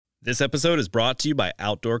This episode is brought to you by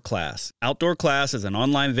Outdoor Class. Outdoor Class is an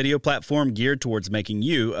online video platform geared towards making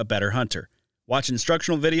you a better hunter. Watch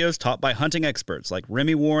instructional videos taught by hunting experts like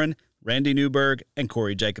Remy Warren, Randy Newberg, and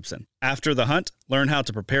Corey Jacobson. After the hunt, learn how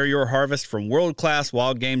to prepare your harvest from world-class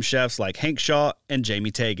wild game chefs like Hank Shaw and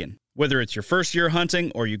Jamie Tagan. Whether it's your first year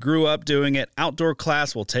hunting or you grew up doing it, Outdoor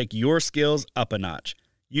Class will take your skills up a notch.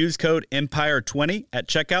 Use code EMPIRE20 at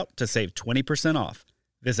checkout to save 20% off.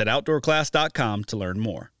 Visit OutdoorClass.com to learn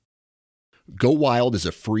more. Go Wild is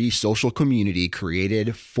a free social community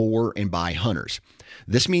created for and by hunters.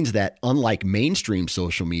 This means that unlike mainstream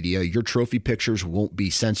social media, your trophy pictures won't be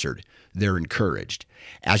censored. They're encouraged.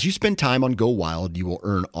 As you spend time on Go Wild, you will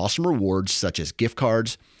earn awesome rewards such as gift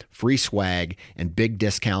cards, free swag, and big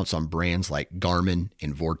discounts on brands like Garmin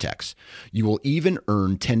and Vortex. You will even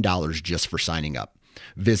earn $10 just for signing up.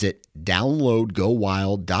 Visit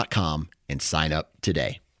downloadgowild.com and sign up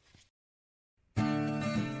today.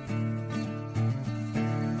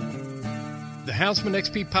 The Houndsman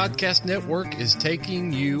XP Podcast Network is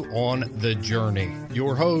taking you on the journey.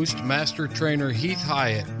 Your host, Master Trainer Heath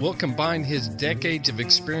Hyatt, will combine his decades of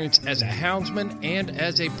experience as a houndsman and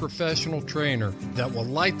as a professional trainer that will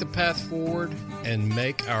light the path forward and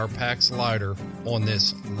make our packs lighter on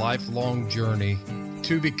this lifelong journey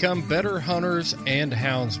to become better hunters and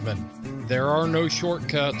houndsmen. There are no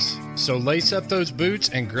shortcuts, so lace up those boots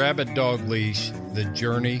and grab a dog leash. The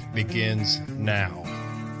journey begins now.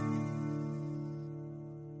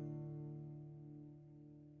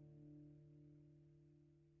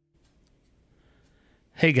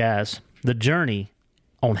 Hey guys, The Journey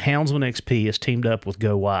on Houndsman XP is teamed up with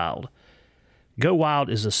Go Wild. Go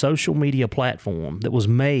Wild is a social media platform that was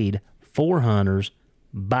made for hunters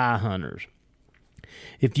by hunters.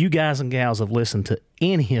 If you guys and gals have listened to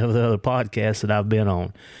any of the other podcasts that I've been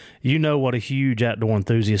on, you know what a huge outdoor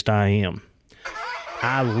enthusiast I am.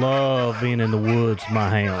 I love being in the woods with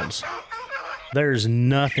my hounds. There's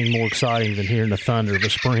nothing more exciting than hearing the thunder of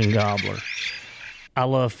a spring gobbler. I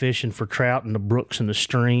love fishing for trout in the brooks and the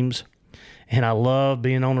streams, and I love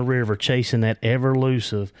being on the river chasing that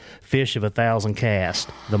ever-elusive fish of 1,000 casts,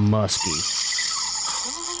 the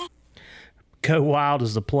muskie. Go Wild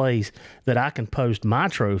is the place that I can post my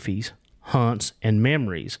trophies, hunts, and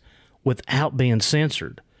memories without being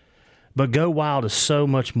censored. But Go Wild is so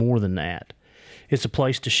much more than that. It's a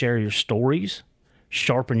place to share your stories,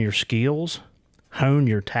 sharpen your skills, hone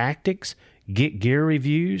your tactics, get gear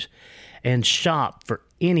reviews, and shop for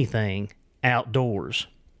anything outdoors.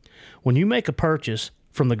 When you make a purchase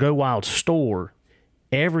from the Go Wild store,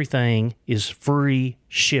 everything is free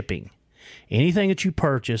shipping. Anything that you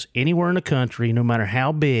purchase anywhere in the country, no matter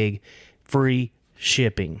how big, free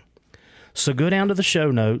shipping. So go down to the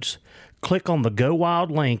show notes, click on the Go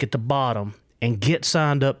Wild link at the bottom, and get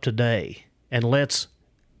signed up today. And let's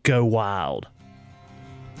go wild.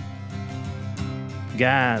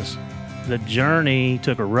 Guys, The Journey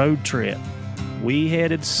took a road trip. We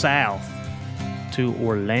headed south to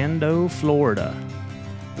Orlando, Florida.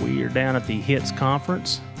 We are down at the HITS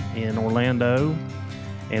conference in Orlando,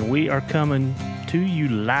 and we are coming to you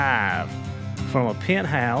live from a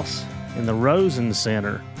penthouse in the Rosen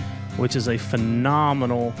Center, which is a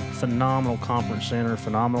phenomenal conference center,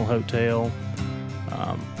 phenomenal hotel.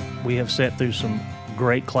 We have sat through some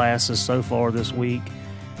great classes so far this week.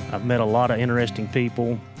 I've met a lot of interesting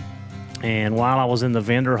people. And while I was in the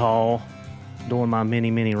vendor hall doing my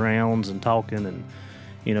many rounds and talking and,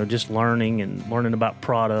 just learning about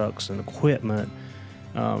products and equipment,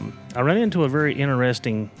 I ran into a very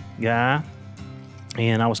interesting guy,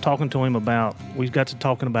 and I was talking to him we got to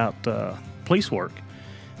talking about police work,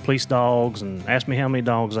 police dogs, and asked me how many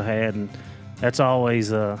dogs I had. And that's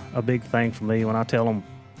always a big thing for me. When I tell them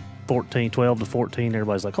 12 to 14,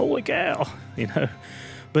 everybody's like, holy cow,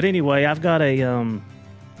 But anyway, I have got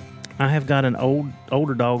an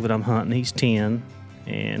older dog that I'm hunting. He's 10,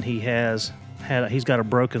 and he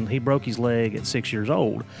broke his leg at 6 years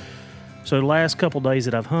old. So the last couple days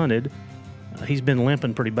that I've hunted, he's been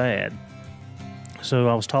limping pretty bad. So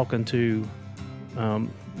I was talking to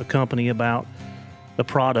the company about the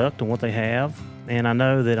product and what they have. And I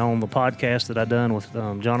know that on the podcast that I done with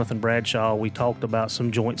Jonathan Bradshaw, we talked about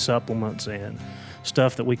some joint supplements and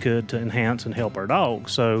stuff that we could to enhance and help our dog.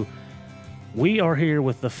 So we are here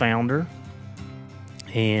with the founder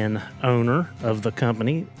and owner of the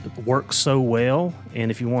company. It works so well,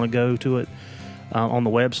 and if you want to go to it on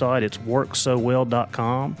the website, it's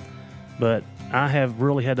worksowell.com. But I have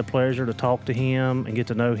really had the pleasure to talk to him and get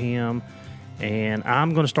to know him, and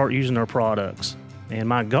I'm going to start using their products. And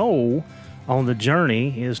my goal on the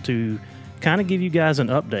journey is to kind of give you guys an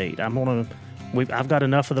update. I've got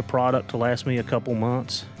enough of the product to last me a couple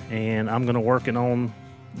months, and I'm going to work it on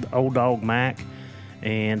the Old Dog Mac.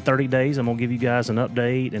 And 30 days, I'm going to give you guys an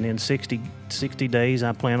update, and then 60 days,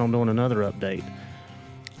 I plan on doing another update.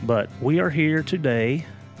 But we are here today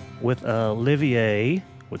with Olivier,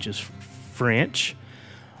 which is French,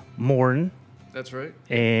 Morton. That's right.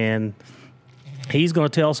 And he's going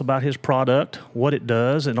to tell us about his product, what it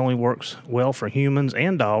does. It only works well for humans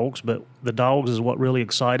and dogs, but the dogs is what really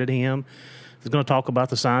excited him. He's going to talk about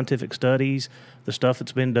the scientific studies, the stuff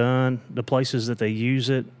that's been done, the places that they use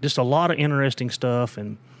it, just a lot of interesting stuff.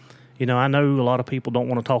 And, you know, I know a lot of people don't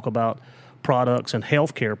want to talk about products and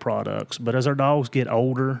healthcare products, but as our dogs get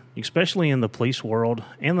older, especially in the police world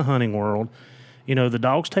and the hunting world, you know, the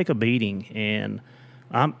dogs take a beating. And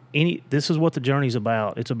this is what the journey's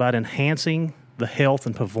about. It's about enhancing the health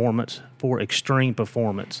and performance for extreme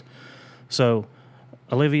performance. So,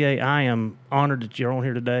 Olivier, I am honored that you're on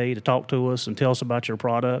here today to talk to us and tell us about your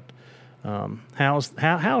product. How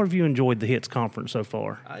have you enjoyed the HITS conference so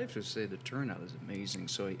far? I have to say the turnout is amazing.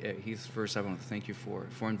 So, Heath, first I want to thank you for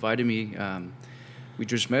inviting me. We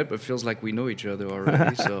just met, but it feels like we know each other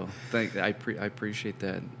already. So I appreciate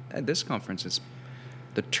that. At this conference,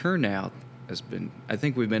 the turnout has been, I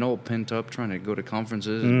think we've been all pent up trying to go to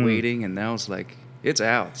conferences and waiting, and now it's like it's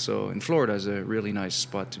out. So in Florida is a really nice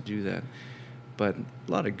spot to do that. But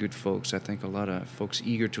a lot of good folks, I think a lot of folks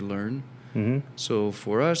eager to learn. Mm-hmm. So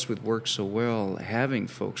for us, with Work So Well, having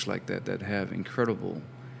folks like that have incredible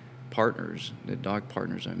partners, the dog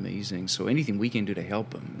partners are amazing. So anything we can do to help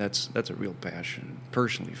them, that's a real passion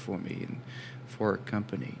personally for me and for our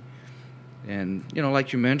company. And, you know,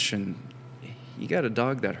 like you mentioned, you got a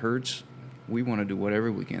dog that hurts, we want to do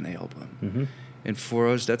whatever we can to help them. Mm-hmm. And for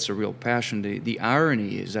us, that's a real passion. The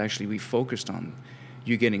irony is actually we focused on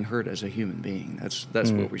you getting hurt as a human being.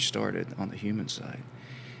 That's where we started on the human side.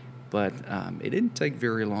 But it didn't take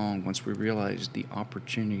very long once we realized the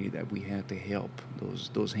opportunity that we had to help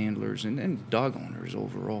those handlers and dog owners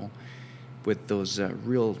overall with those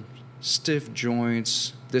real stiff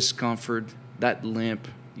joints, discomfort, that limp,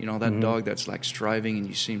 you know, that dog that's like striving and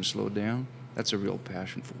you see him slow down. That's a real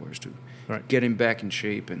passion for us to get him back in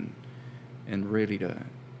shape and really to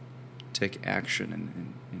take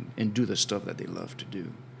action and do the stuff that they love to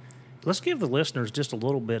do. Let's give the listeners just a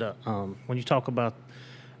little bit of, when you talk about,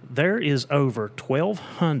 there is over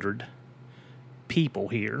 1,200 people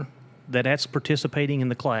here that's participating in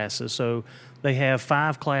the classes. So they have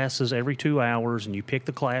 5 classes every 2 hours, and you pick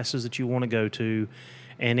the classes that you want to go to,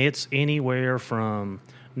 and it's anywhere from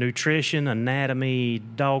nutrition, anatomy,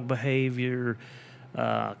 dog behavior,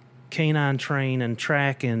 canine training,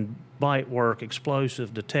 tracking, bite work,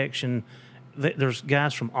 explosive detection. There's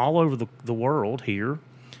guys from all over the world here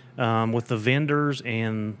with the vendors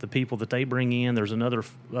and the people that they bring in. There's another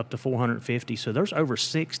up to 450. So there's over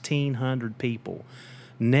 1,600 people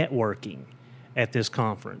networking at this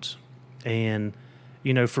conference. And,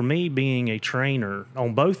 you know, for me being a trainer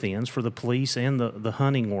on both ends for the police and the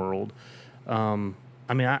hunting world, I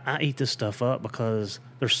mean, I eat this stuff up because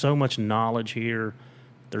there's so much knowledge here.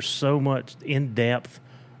 There's so much in-depth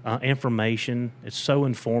information. It's so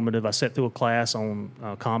informative. I sat through a class on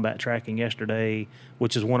combat tracking yesterday,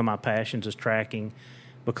 which is one of my passions, is tracking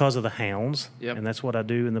because of the hounds. Yep. And that's what I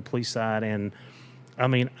do in the police side. And, I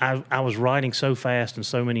mean, I was writing so fast and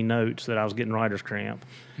so many notes that I was getting writer's cramp.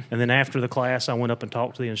 And then after the class, I went up and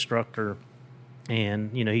talked to the instructor,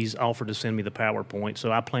 and, you know, he's offered to send me the PowerPoint.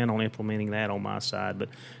 So I plan on implementing that on my side. But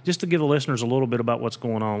just to give the listeners a little bit about what's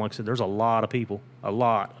going on, like I said, there's a lot of people, a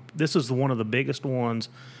lot. This is one of the biggest ones.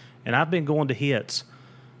 And I've been going to HITS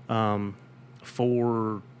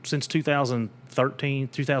since 2013,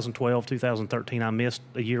 2012, 2013. I missed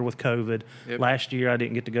a year with COVID. Yep. Last year I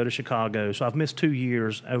didn't get to go to Chicago. So I've missed 2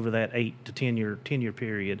 years over that 8 to 10 year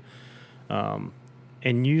period.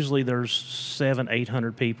 And usually there's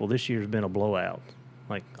 700-800 people. This year's been a blowout,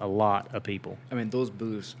 like a lot of people. I mean, those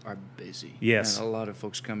booths are busy. Yes. And a lot of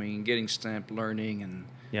folks coming, getting stamped, learning, and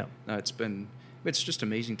it's just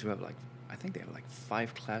amazing to have, like, I think they have like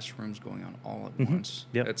 5 classrooms going on all at once.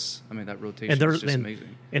 Yep. That rotation is just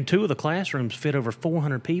amazing. And 2 of the classrooms fit over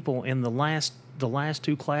 400 people. In the last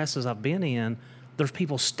 2 classes I've been in, there's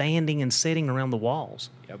people standing and sitting around the walls.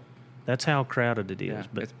 Yep. That's how crowded it is. Yeah,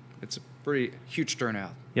 but it's a pretty huge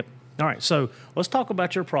turnout. Yep. All right, so let's talk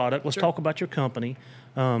about your product. Let's talk about your company.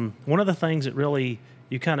 One of the things that really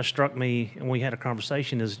you kind of struck me when we had a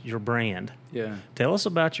conversation is your brand. Yeah. Tell us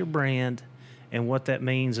about your brand and what that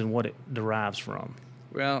means and what it derives from.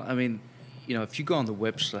 Well, I mean, if you go on the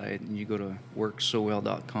website and you go to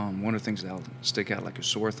worksowell.com, one of the things that'll stick out like a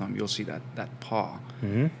sore thumb, you'll see that paw.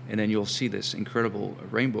 Mm-hmm. And then you'll see this incredible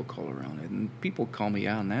rainbow color around it. And people call me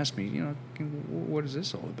out and ask me, what is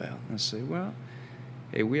this all about? And I say, well,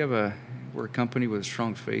 hey, we're a company with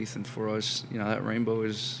strong faith, and for us, that rainbow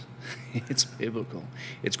is, it's biblical.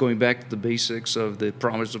 It's going back to the basics of the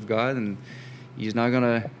promise of God, and He's not going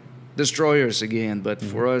to destroy us again. But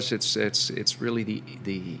for us, it's really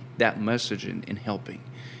that message in helping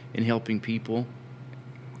people,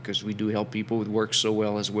 because we do help people with Work So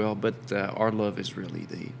Well as well. But our love is really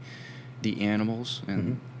the animals,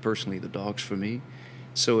 and personally the dogs for me.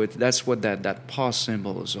 So that's what that paw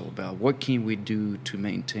symbol is all about. What can we do to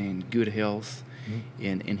maintain good health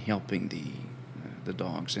in helping the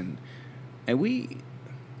dogs? And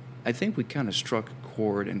I think we kind of struck a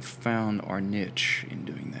chord and found our niche in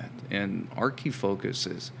doing that. And our key focus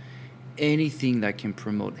is anything that can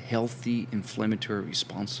promote healthy inflammatory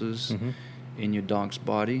responses in your dog's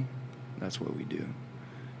body. That's what we do.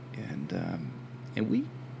 And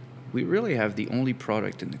we really have the only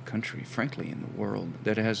product in the country, frankly, in the world,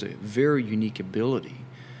 that has a very unique ability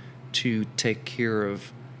to take care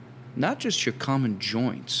of not just your common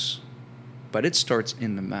joints, but it starts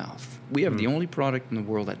in the mouth. We have the only product in the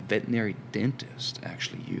world that veterinary dentists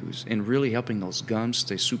actually use in really helping those gums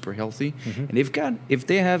stay super healthy. And if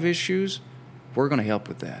they have issues, we're going to help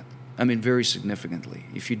with that. I mean, very significantly.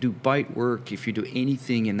 If you do bite work, if you do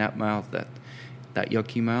anything in that mouth, that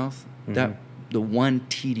yucky mouth, the one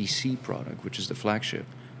TDC product, which is the flagship,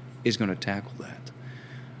 is going to tackle that.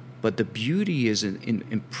 But the beauty is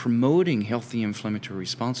in promoting healthy inflammatory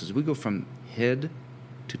responses. We go from head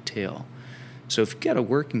to tail. So if you got a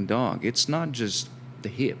working dog, it's not just the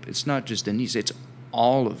hip, it's not just the knees, it's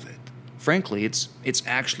all of it. Frankly, it's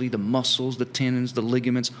actually the muscles, the tendons, the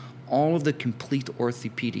ligaments, all of the complete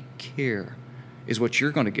orthopedic care is what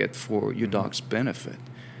you're going to get for your dog's benefit.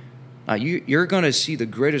 You're going to see the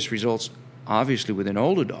greatest results, obviously, with an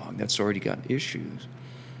older dog that's already got issues.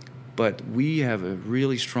 But we have a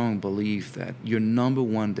really strong belief that your number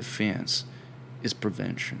one defense is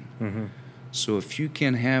prevention. So if you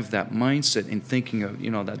can have that mindset in thinking of,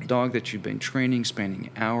 that dog that you've been training, spending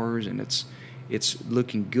hours, and it's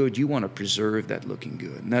looking good, you want to preserve that looking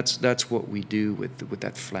good. And that's what we do with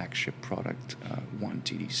that flagship product, One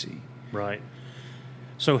TDC. Right.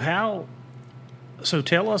 So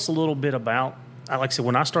tell us a little bit about, like I said,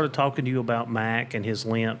 when I started talking to you about Mac and his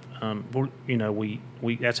limp,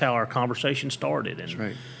 we that's how our conversation started. And, that's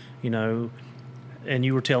right. And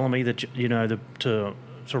you were telling me that,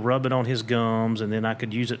 to rub it on his gums, and then I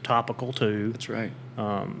could use it topical too. That's right.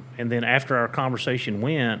 And then after our conversation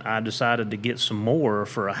went, I decided to get some more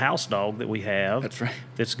for a house dog that we have. That's right.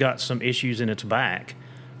 That's got some issues in its back.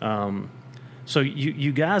 So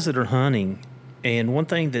you guys that are hunting, and one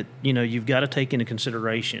thing that you've got to take into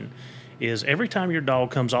consideration is every time your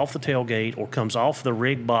dog comes off the tailgate or comes off the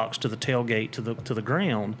rig box to the tailgate to the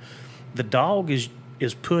ground, the dog is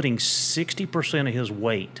putting 60% of his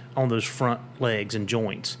weight on those front legs and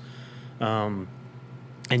joints. And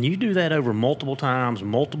you do that over multiple times,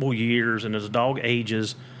 multiple years, and as a dog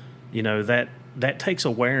ages, that takes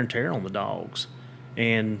a wear and tear on the dogs.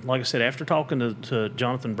 And like I said, after talking to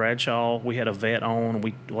Jonathan Bradshaw, we had a vet on.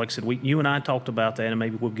 You and I talked about that, and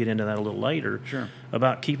maybe we'll get into that a little later. Sure.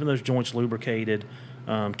 About keeping those joints lubricated,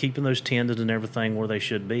 keeping those tendons and everything where they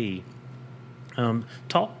should be.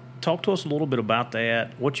 Talk to us a little bit about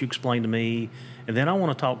that, what you explained to me, and then I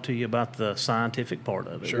want to talk to you about the scientific part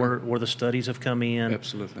of it, sure. where the studies have come in.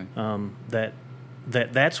 Absolutely.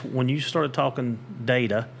 That's when you started talking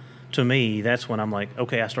data to me. That's when I'm like,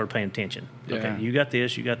 okay, I started paying attention. Yeah. Okay, you got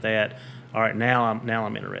this, you got that. All right, now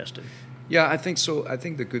I'm interested. Yeah, I think so. I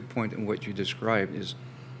think the good point in what you described is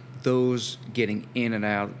those getting in and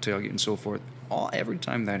out, tailgate and so forth. Every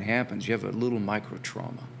time that happens, you have a little micro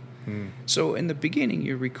trauma. So in the beginning,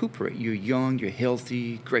 you recuperate. You're young, you're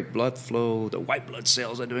healthy, great blood flow. The white blood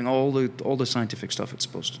cells are doing all the scientific stuff it's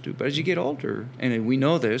supposed to do. But as you get older, and we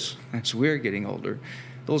know this as we're getting older,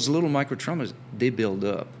 those little micro traumas, they build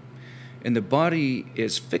up. And the body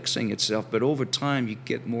is fixing itself, but over time you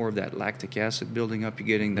get more of that lactic acid building up. You're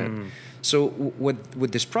getting that. So what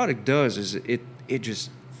this product does is it just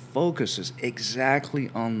focuses exactly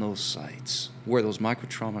on those sites where those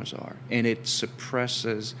microtraumas are, and it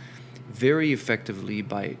suppresses very effectively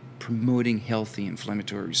by promoting healthy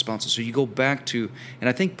inflammatory responses. So you go back to, and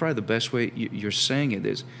I think probably the best way you're saying it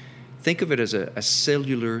is, think of it as a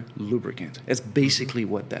cellular lubricant. That's basically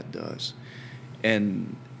what that does.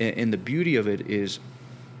 And the beauty of it is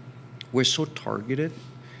we're so targeted,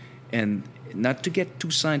 And not to get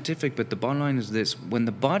too scientific, but the bottom line is this. When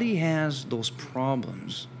the body has those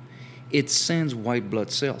problems, it sends white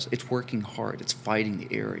blood cells. It's working hard. It's fighting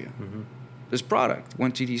the area. Mm-hmm. This product,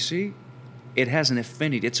 1-TDC, it has an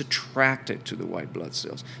affinity. It's attracted to the white blood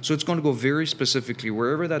cells. So it's going to go very specifically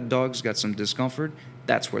wherever that dog's got some discomfort,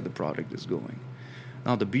 that's where the product is going.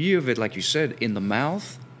 Now, the beauty of it, like you said, in the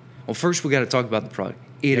mouth, well, first we got to talk about the product.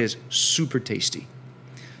 It is super tasty.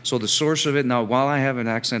 So the source of it, now, while I have an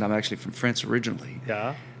accent, I'm actually from France originally.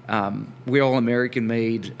 Yeah. We're all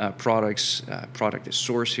American-made products. Product is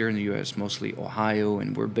sourced here in the U.S., mostly Ohio,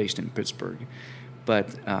 and we're based in Pittsburgh.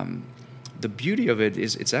 But the beauty of it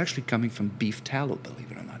is it's actually coming from beef tallow,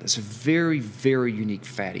 believe it or not. It's a very, very unique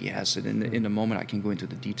fatty acid. In a moment, I can go into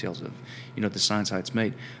the details of, the science how it's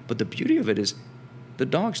made. But the beauty of it is the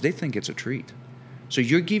dogs, they think it's a treat. So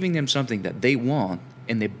you're giving them something that they want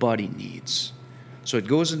and their body needs. So it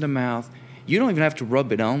goes in the mouth. You don't even have to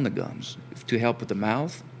rub it on the gums to help with the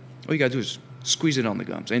mouth. All you got to do is squeeze it on the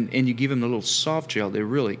gums. And you give them the little soft gel. They're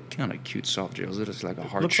really kind of cute soft gels. It's like a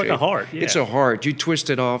heart Looks shape. like a heart, yeah. It's a heart. You twist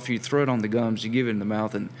it off. You throw it on the gums. You give it in the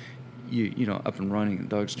mouth, and you up and running. And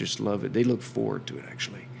dogs just love it. They look forward to it,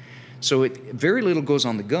 actually. So very little goes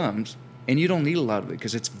on the gums, and you don't need a lot of it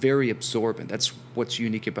because it's very absorbent. That's what's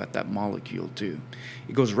unique about that molecule, too.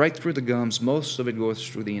 It goes right through the gums. Most of it goes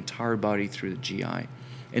through the entire body, through the GI.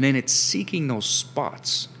 And then it's seeking those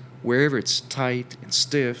spots wherever it's tight and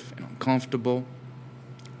stiff and uncomfortable,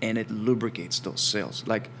 and it lubricates those cells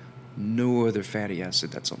like no other fatty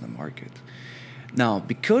acid that's on the market. Now,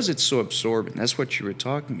 because it's so absorbent, that's what you were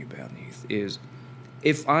talking about, Heath, is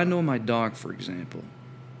if I know my dog, for example,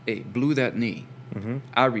 blew that knee, mm-hmm.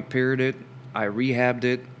 I repaired it, I rehabbed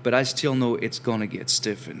it, but I still know it's going to get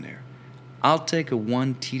stiff in there. I'll take a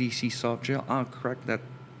 1-TDC soft gel, I'll crack that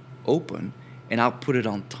open, and I'll put it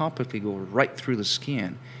on topically, go right through the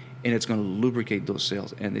skin, and it's going to lubricate those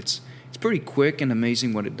cells. And it's pretty quick and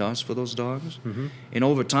amazing what it does for those dogs. Mm-hmm. And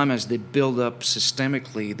over time, as they build up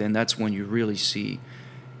systemically, then that's when you really see,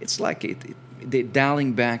 it's like they're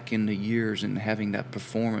dialing back in the years and having that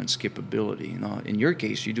performance capability. In your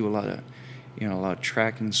case, you do a lot of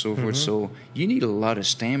tracking and so forth, mm-hmm. so you need a lot of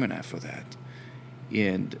stamina for that.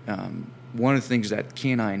 And one of the things that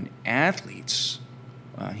canine athletes,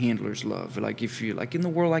 handlers love, like if you like in the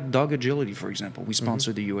world, like dog agility, for example, we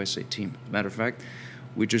sponsor mm-hmm. the USA team. Matter of fact,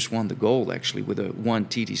 we just won the gold actually with a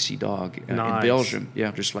 1-TDC dog in Belgium.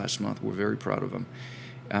 Yeah, just last month. We're very proud of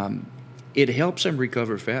them. It helps them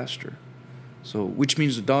recover faster. So, which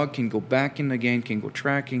means the dog can go back in again, can go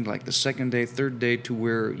tracking like the second day, third day, to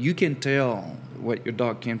where you can tell what your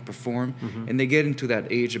dog can perform. Mm-hmm. And they get into that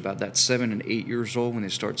age about that 7 and 8 years old when they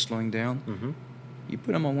start slowing down. Mm-hmm. You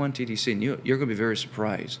put them on 1-TDC, and you're going to be very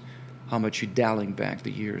surprised how much you're dialing back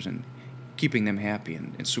the years and keeping them happy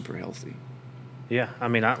and super healthy. Yeah, I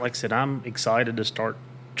mean, like I said, I'm excited to start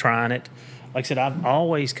trying it. Like I said, I've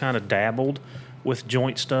always kind of dabbled with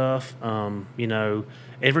joint stuff.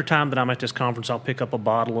 Every time that I'm at this conference, I'll pick up a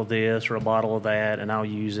bottle of this or a bottle of that, and I'll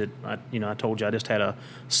use it. I told you I just had a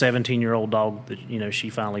 17-year-old dog that, she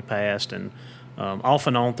finally passed, and off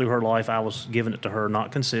and on through her life, I was giving it to her,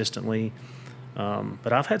 not consistently.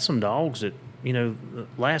 But I've had some dogs that, the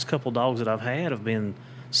last couple dogs that I've had have been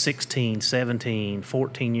 16, 17,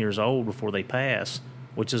 14 years old before they pass,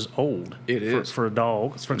 which is old. It is. For a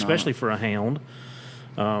dog, especially for a hound.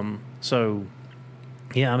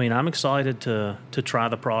 Yeah, I mean, I'm excited to try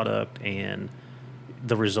the product and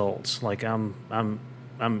the results. Like I'm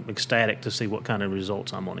ecstatic to see what kind of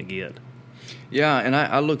results I'm going to get. Yeah, and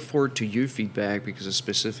I look forward to your feedback because it's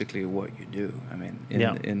specifically what you do. I mean,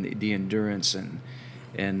 in the endurance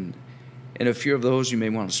and a few of those, you may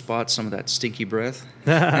want to spot some of that stinky breath,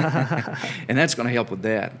 and that's going to help with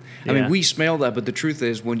that. Yeah. I mean, we smell that, but the truth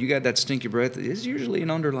is, when you got that stinky breath, there's usually an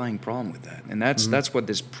underlying problem with that, and that's what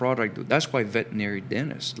this product. That's why veterinary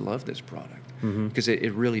dentists love this product because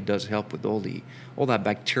it really does help with all that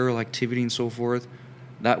bacterial activity and so forth.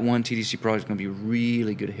 That 1-TDC product is going to be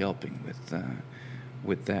really good helping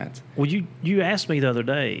with that. Well, you asked me the other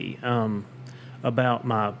day about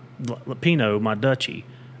my Pinot, my Dutchie.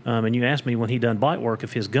 And you asked me when he done bite work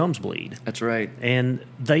if his gums bleed. That's right. And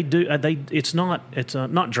they do. It's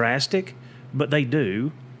not drastic, but they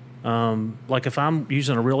do. Like if I'm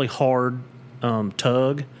using a really hard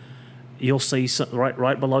tug, you'll see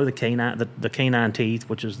right below the canine teeth,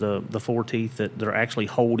 which is the 4 teeth that are actually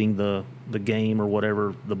holding the game or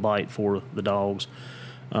whatever, the bite for the dogs.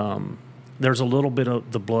 There's a little bit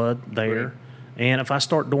of the blood there, right. And if I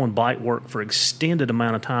start doing bite work for extended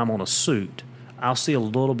amount of time on a suit, I'll see a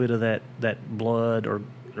little bit of that blood or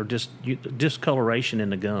just discoloration in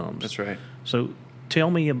the gums. That's right. So tell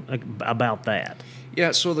me about that.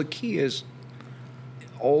 Yeah, so the key is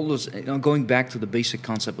all those, going back to the basic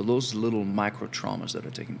concept of those little micro traumas that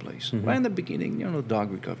are taking place. Right in the beginning, the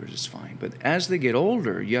dog recovers, it's fine. But as they get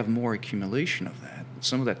older, you have more accumulation of that.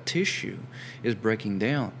 Some of that tissue is breaking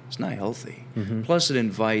down. It's not healthy. Plus, it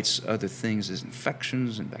invites other things as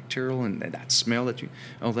infections and bacterial and that smell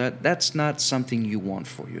that's not something you want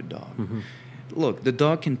for your dog. Look, the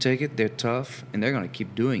dog can take it, they're tough, and they're going to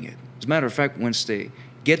keep doing it. As a matter of fact, once they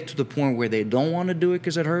get to the point where they don't want to do it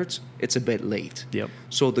because it hurts, it's a bit late. Yep.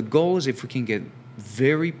 So the goal is if we can get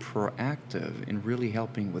very proactive in really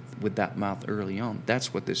helping with that mouth early on,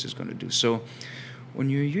 that's what this is going to do. So when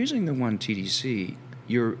you're using the 1-TDC,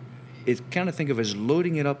 kind of think of as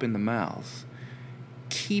loading it up in the mouth,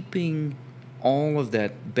 keeping all of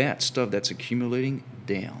that bad stuff that's accumulating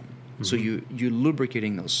down. So you're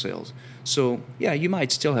lubricating those cells. So, yeah, you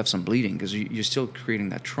might still have some bleeding because you're still creating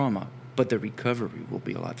that trauma, but the recovery will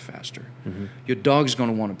be a lot faster. Your dog's going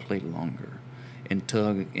to want to play longer and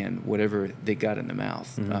tug and whatever they got in the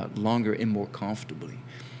mouth longer and more comfortably.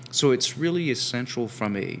 So it's really essential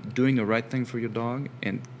from doing the right thing for your dog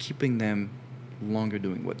and keeping them longer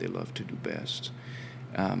doing what they love to do best.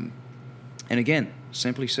 And again,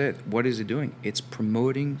 simply said, what is it doing? It's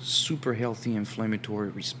promoting super healthy inflammatory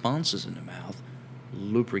responses in the mouth,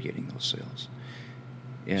 lubricating those cells.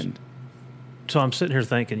 And so I'm sitting here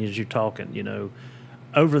thinking as you're talking,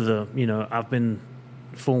 I've been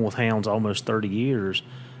fooling with hounds almost 30 years,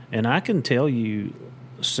 and I can tell you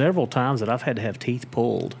several times that I've had to have teeth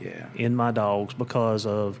pulled in my dogs because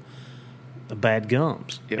of bad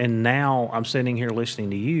gums. Yep. And now I'm sitting here listening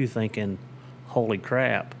to you thinking, holy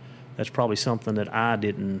crap, that's probably something that I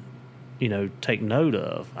didn't, take note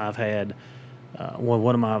of. I've had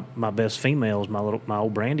one of my best females, my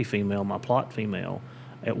old Brandy female, my Plott female.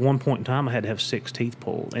 At one point in time, I had to have 6 teeth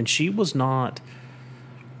pulled, and she was not.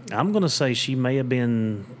 I'm going to say she may have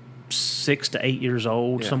been 6 to 8 years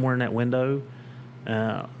old, somewhere in that window.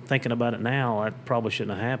 Thinking about it now, that probably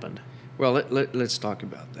shouldn't have happened. Well, let's talk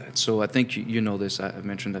about that. So I think you know this. I've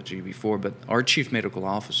mentioned that to you before, but our chief medical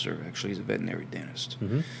officer actually is a veterinary dentist.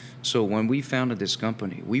 So when we founded this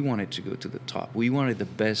company, we wanted to go to the top. We wanted the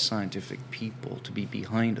best scientific people to be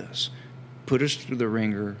behind us, put us through the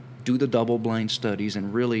ringer, do the double-blind studies,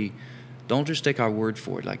 and really don't just take our word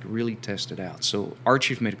for it, like really test it out. So our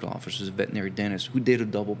chief medical officer is a veterinary dentist who did a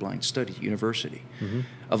double-blind study at university.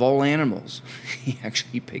 Of all animals, he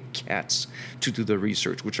actually picked cats to do the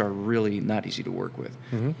research, which are really not easy to work with.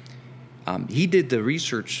 He did the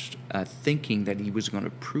research thinking that he was going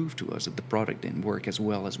to prove to us that the product didn't work as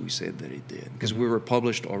well as we said that it did, because we were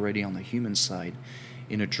published already on the human side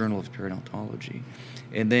in a journal of periodontology.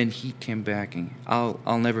 And then he came back, and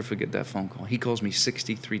I'll never forget that phone call. He calls me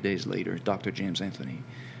 63 days later, Dr. James Anthony,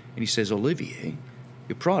 and he says, Olivier,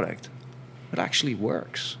 your product, it actually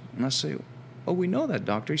works. And I say, oh, we know that,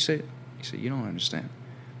 doctor. He said, you don't understand.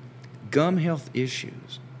 Gum health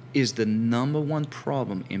issues is the #1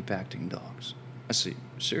 problem impacting dogs. I said,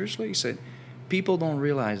 seriously? He said, people don't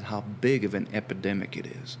realize how big of an epidemic it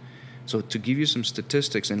is. So to give you some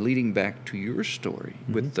statistics and leading back to your story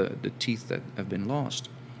with the teeth that have been lost,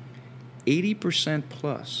 80%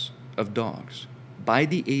 plus of dogs by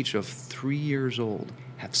the age of 3 years old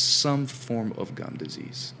have some form of gum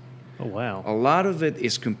disease. Oh, wow. A lot of it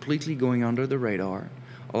is completely going under the radar.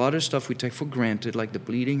 A lot of stuff we take for granted, like the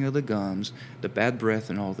bleeding of the gums, the bad breath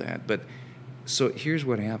and all that. But so here's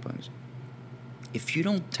what happens. If you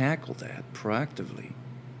don't tackle that proactively,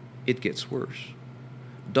 it gets worse.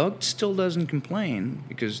 Dog still doesn't complain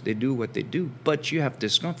because they do what they do, but you have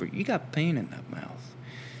discomfort. You got pain in that mouth.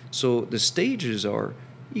 So the stages are,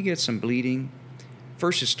 you get some bleeding.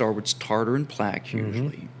 First, it starts with tartar and plaque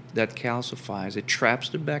usually. That calcifies, it traps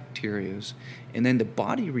the bacteria, and then the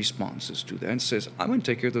body responds to that and says, I'm going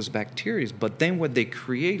to take care of those bacteria. But then what they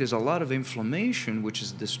create is a lot of inflammation, which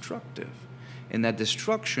is destructive. And that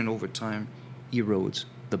destruction over time erodes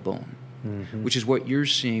the bone. Which is what you're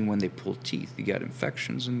seeing when they pull teeth. You got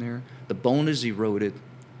infections in there. The bone is eroded.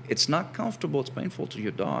 It's not comfortable. It's painful to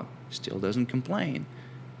your dog. Still doesn't complain.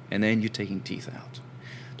 And then you're taking teeth out.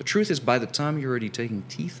 The truth is, by the time you're already taking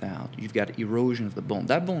teeth out, you've got erosion of the bone.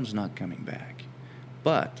 That bone's not coming back.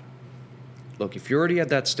 But, look, if you're already at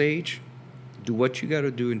that stage, do what you got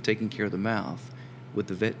to do in taking care of the mouth with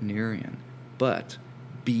the veterinarian. But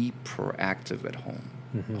be proactive at home.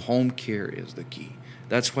 Home care is the key.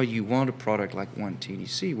 That's why you want a product like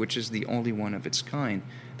 1-TDC, which is the only one of its kind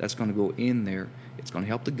that's going to go in there. It's going to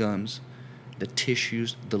help the gums, the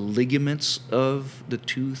tissues, the ligaments of the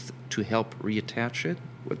tooth to help reattach it,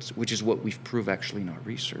 which is what we've proved actually in our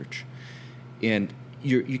research. And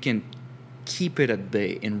you can keep it at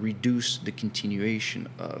bay and reduce the continuation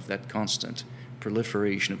of that constant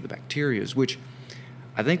proliferation of the bacteria, which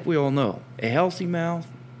I think we all know. A healthy mouth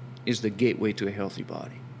is the gateway to a healthy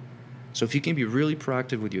body. So if you can be really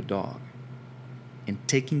proactive with your dog and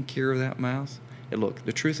taking care of that mouth, and look,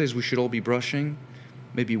 the truth is we should all be brushing.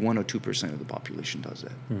 Maybe 1 or 2% of the population does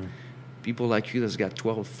that. People like you that's got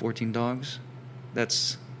 12, 14 dogs,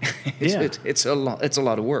 it's a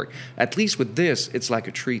lot of work. At least with this, it's like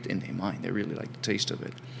a treat in their mind. They really like the taste of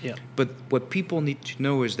it. Yeah. But what people need to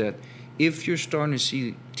know is that if you're starting to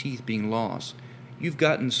see teeth being lost, you've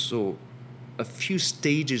gotten a few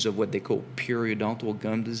stages of what they call periodontal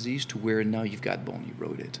gum disease to where now you've got bone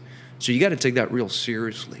eroded. So you got to take that real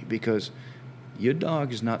seriously because your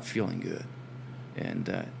dog is not feeling good.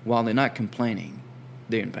 And while they're not complaining,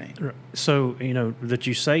 they're in pain. So, that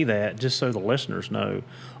you say that, just so the listeners know,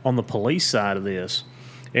 on the police side of this,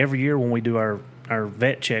 every year when we do our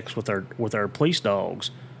vet checks with our police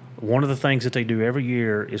dogs, one of the things that they do every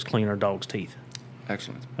year is clean our dog's teeth.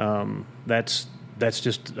 Excellent. That's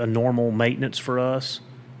just a normal maintenance for us,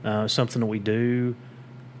 something that we do.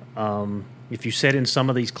 If you sit in some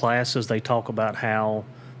of these classes, they talk about how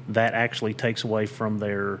that actually takes away from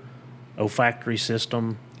their olfactory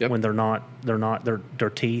system when their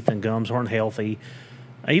teeth and gums aren't healthy.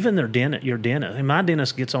 Even your dentist. And my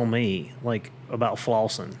dentist gets on me like about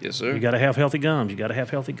flossing. Yes, sir. You got to have healthy gums. You got to have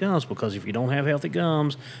healthy gums because if you don't have healthy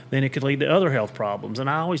gums, then it could lead to other health problems. And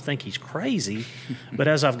I always think he's crazy, but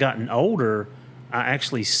as I've gotten older, I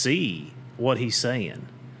actually see what he's saying.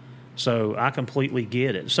 So I completely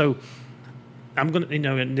get it. So I'm going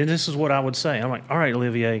to, and this is what I would say. I'm like, all right,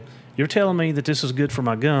 Olivier, you're telling me that this is good for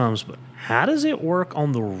my gums, but how does it work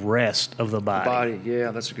on the rest of the body?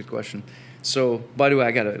 Yeah, that's a good question. So, by the way,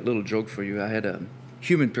 I got a little joke for you. I had a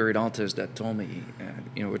human periodontist that told me,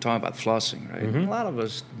 we're talking about flossing, right? A lot of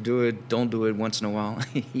us don't do it once in a while.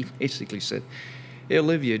 He basically said, hey,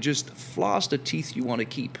 Olivia, just floss the teeth you want to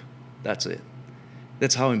keep. That's it.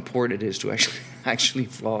 That's how important it is to actually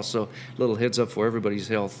floss. So, little heads up for everybody's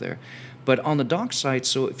health there. But on the dog side,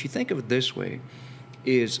 so if you think of it this way,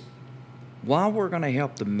 is while we're going to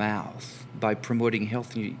help the mouth by promoting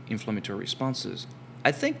healthy inflammatory responses,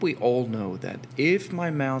 I think we all know that if my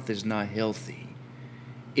mouth is not healthy,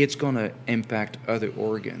 it's going to impact other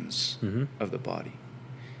organs of the body.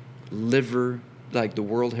 Liver, like the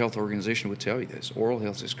World Health Organization would tell you this, oral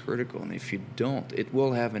health is critical. And if you don't, it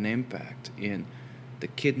will have an impact in the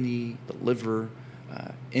kidney, the liver,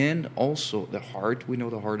 and also the heart. We know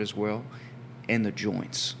the heart as well, and the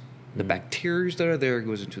joints. The bacteria that are there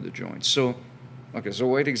goes into the joints. So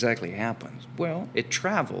what exactly happens? Well, it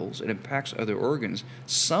travels, it impacts other organs.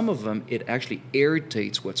 Some of them, it actually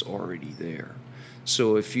irritates what's already there.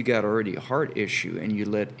 So if you got already a heart issue and you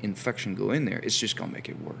let infection go in there, it's just going to make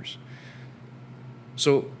it worse.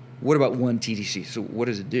 So what about 1-TDC? So what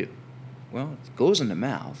does it do? Well, it goes in the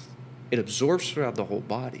mouth, it absorbs throughout the whole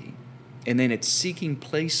body, and then it's seeking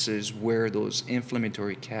places where those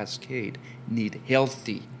inflammatory cascade need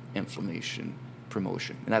healthy inflammation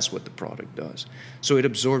promotion. And that's what the product does. So it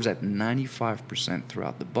absorbs at 95%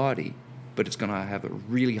 throughout the body, but it's going to have a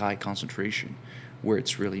really high concentration where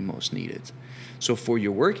it's really most needed. So for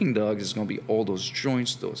your working dogs, it's going to be all those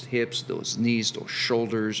joints, those hips, those knees, those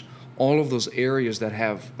shoulders, all of those areas that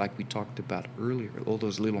have, like we talked about earlier, all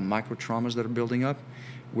those little micro traumas that are building up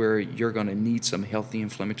where you're going to need some healthy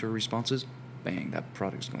inflammatory responses. Bang, that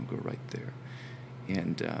product's going to go right there.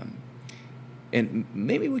 And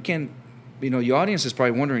maybe we can, your audience is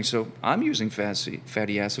probably wondering, so I'm using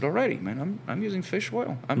fatty acid already, man. I'm using fish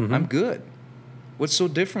oil. I'm good. What's so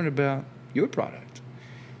different about your product?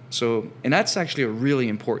 So, and that's actually a really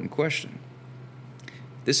important question.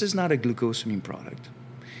 This is not a glucosamine product.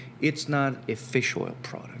 It's not a fish oil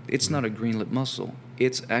product. It's not a green lip mussel.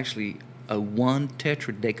 It's actually a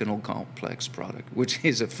 1-tetradecanol complex product, which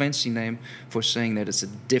is a fancy name for saying that it's a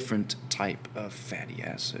different type of fatty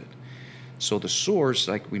acid. So the source,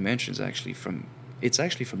 like we mentioned, is actually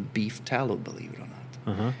from beef tallow, believe it or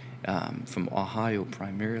not, from Ohio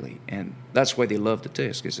primarily, and that's why they love the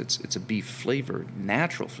taste, because it's a beef flavor,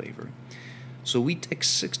 natural flavor. So we take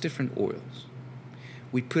 6 different oils,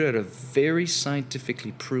 we put it at a very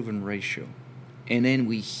scientifically proven ratio, and then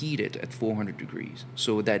we heat it at 400 degrees.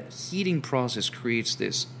 So that heating process creates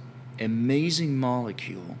this amazing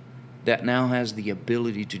molecule that now has the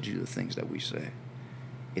ability to do the things that we say.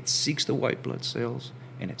 It seeks the white blood cells,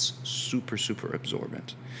 and it's super, super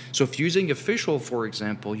absorbent. So if using a fish oil, for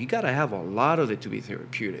example, you got to have a lot of it to be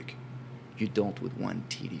therapeutic. You don't with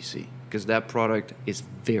 1-TDC, because that product is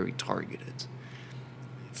very targeted.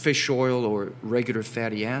 fish oil or regular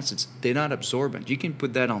fatty acids, they're not absorbent. You can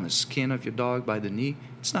put that on the skin of your dog by the knee.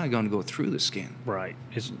 It's not going to go through the skin. Right.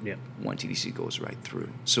 Yeah. 1-TDC goes right through.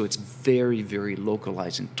 So it's very, very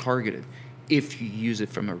localized and targeted if you use it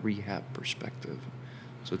from a rehab perspective.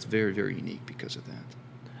 So it's very, very unique because of that.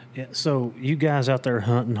 Yeah. So you guys out there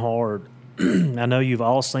hunting hard, I know you've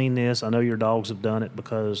all seen this. I know your dogs have done it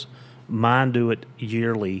because mine do it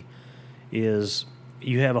yearly, is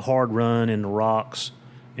you have a hard run in the rocks,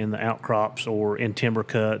 in the outcrops, or in timber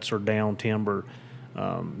cuts or down timber.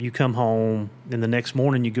 You come home, and the next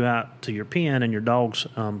morning you go out to your pen, and your dog's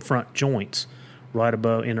front joints right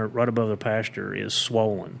above the pasture is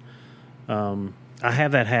swollen. I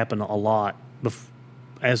have that happen a lot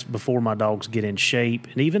before my dogs get in shape,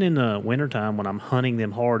 and even in the wintertime when I'm hunting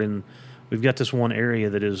them hard. And we've got this one area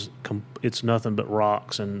that it's nothing but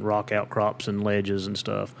rocks and rock outcrops and ledges and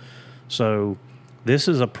stuff. So this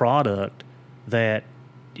is a product that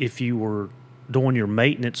if you were doing your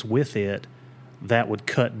maintenance with it, that would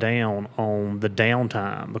cut down on the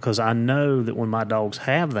downtime, because I know that when my dogs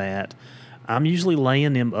have that, I'm usually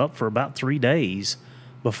laying them up for about 3 days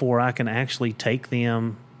before I can actually take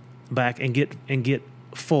them back and get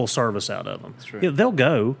full service out of them. That's right. Yeah, they'll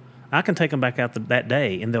go. I can take them back out that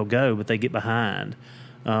day and they'll go, but they get behind.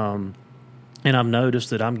 And I've noticed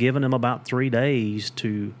that I'm giving them about 3 days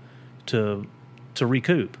to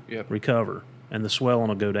recoup, recover, and the swelling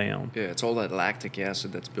will go down. Yeah, it's all that lactic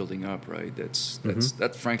acid that's building up, right? That's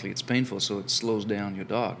frankly, it's painful, so it slows down your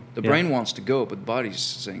dog. The brain wants to go, but the body's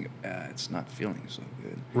saying it's not feeling so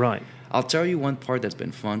good. Right. I'll tell you one part that's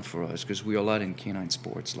been fun for us, because we're a lot in canine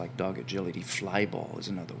sports, like dog agility. Fly ball is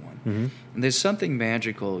another one. Mm-hmm. And there's something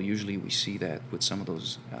magical. Usually we see that with some of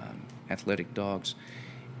those athletic dogs,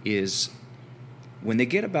 is when they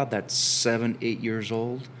get about that 7-8 years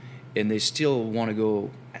old, and they still want to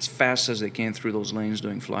go as fast as they can through those lanes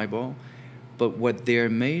doing fly ball. But what they're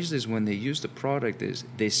amazed is when they use the product is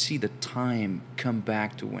they see the time come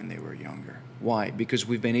back to when they were younger. Why? Because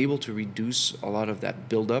we've been able to reduce a lot of that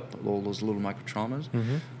buildup, all those little microtraumas.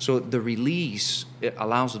 Mm-hmm. So the release, it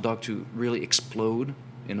allows the dog to really explode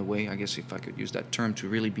in a way, I guess if I could use that term, to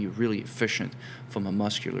really be really efficient from a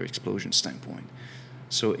muscular explosion standpoint.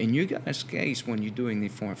 So in you guys' case, when you're doing the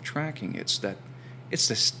form of tracking, it's the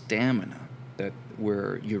stamina that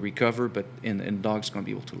where you recover, but in dogs going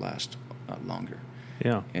to be able to last longer.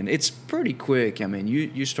 Yeah. And it's pretty quick. I mean,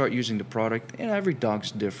 you start using the product, and every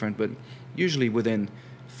dog's different, but usually within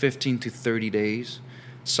 15 to 30 days.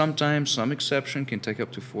 Sometimes, some exception, can take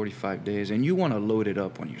up to 45 days. And you want to load it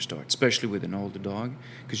up when you start, especially with an older dog,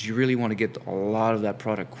 because you really want to get a lot of that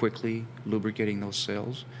product quickly, lubricating those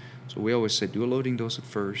cells. So we always say do a loading dose at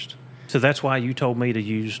first. So that's why you told me to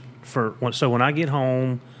use so when I get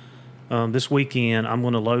home this weekend, I'm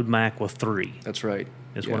going to load Mac with 3. That's right.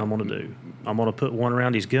 That's what I'm going to do. I'm going to put 1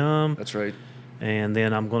 around his gum. That's right. And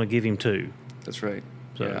then I'm going to give him 2. That's right.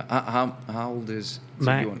 So how old is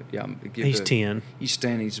Mac? He's 10. He's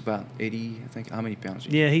 10. He's about 80, I think. How many pounds?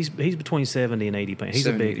 Yeah, he's between 70 and 80 pounds. He's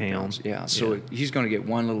a big hound. Pounds. Yeah, so he's going to get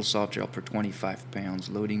 1 little soft gel per 25 pounds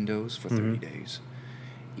loading dose for 30 days.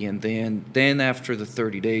 And then after the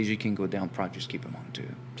 30 days, you can go down, probably just keep him on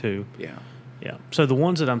 2. Yeah. Yeah. So the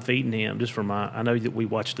ones that I'm feeding him, just for I know that we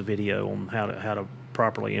watched the video on how to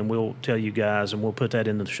properly, and we'll tell you guys, and we'll put that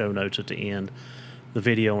in the show notes at the end, the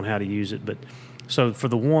video on how to use it. But so for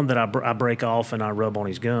the one that I break off and I rub on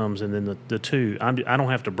his gums, and then the 2, I don't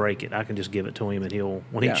have to break it. I can just give it to him, and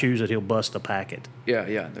when he chews it, he'll bust the packet.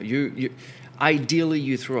 Yeah. You ideally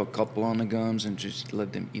you throw a couple on the gums and just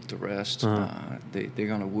let them eat the rest. Uh-huh. They're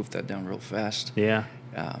gonna wolf that down real fast. Yeah.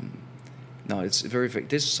 No, it's very.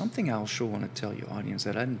 There's something I also want to tell you, audience,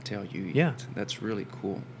 that I didn't tell you yet. Yeah. That's really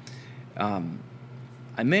cool.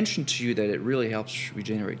 I mentioned to you that it really helps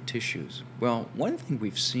regenerate tissues. Well, one thing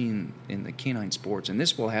we've seen in the canine sports, and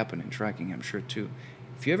this will happen in tracking, I'm sure too,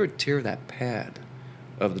 if you ever tear that pad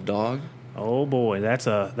of the dog. Oh boy, that's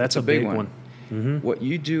a big one. Mm-hmm. What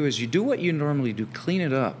you do is you do what you normally do, clean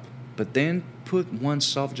it up, but then put 1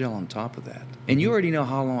 soft gel on top of that. And you already know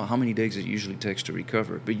how many days it usually takes to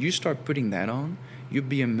recover. But you start putting that on, you'd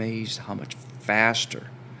be amazed how much faster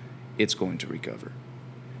it's going to recover.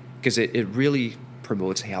 Because it really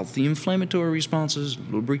promotes healthy inflammatory responses,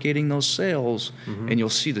 lubricating those cells, and you'll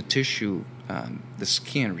see the tissue, the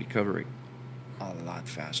skin recovering a lot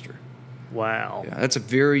faster. Wow. Yeah, that's a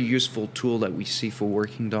very useful tool that we see for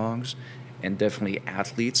working dogs and definitely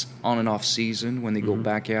athletes on and off season when they go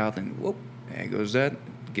back out and whoop, there goes that,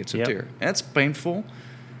 gets a tear. That's painful,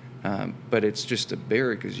 but it's just a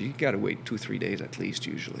barrier because you got to wait 2-3 days at least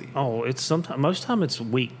usually. Oh, it's most time it's a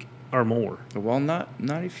week. or more? Well, not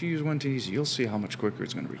if you use one to easy. You'll see how much quicker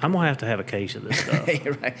it's going to recover. I'm going to have a case of this stuff.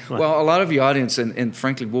 Right. Well, a lot of the audience, and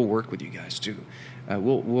frankly, we'll work with you guys too.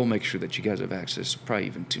 We'll make sure that you guys have access, probably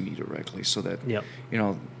even to me directly, so that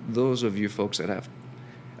those of you folks that have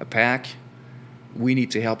a pack, we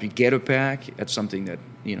need to help you get a pack at something that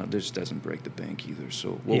this doesn't break the bank either.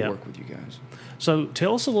 So we'll work with you guys. So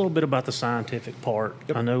tell us a little bit about the scientific part.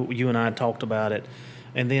 Yep. I know you and I talked about it,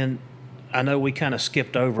 and then I know we kind of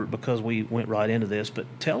skipped over it because we went right into this. But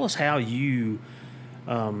tell us how you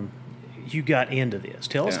got into this.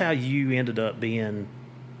 Tell us how you ended up being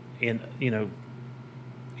in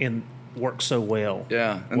work so well.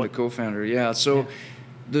 Yeah, and the co-founder. Yeah, so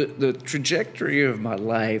the trajectory of my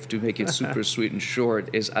life, to make it super sweet and short,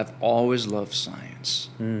 is I've always loved science.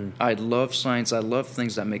 I love science. I love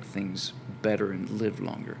things that make things better and live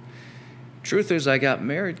longer. Truth is, I got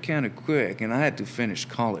married kind of quick, and I had to finish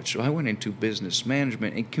college, so I went into business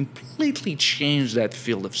management and completely changed that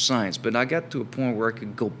field of science. But I got to a point where I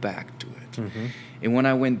could go back to it. Mm-hmm. And when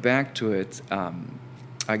I went back to it,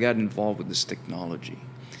 I got involved with this technology.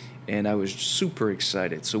 And I was super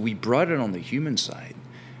excited. So we brought it on the human side,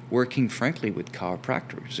 working, frankly, with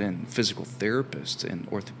chiropractors and physical therapists and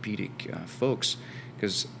orthopedic folks,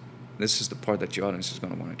 because this is the part that the audience is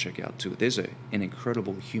going to want to check out, too. There's an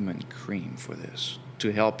incredible human cream for this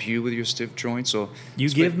to help you with your stiff joints. So you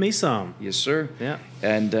give me some. Yes, sir. Yeah.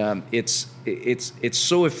 And it's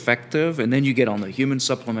so effective, and then you get on the human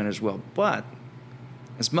supplement as well. But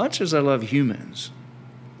as much as I love humans,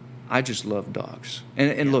 I just love dogs.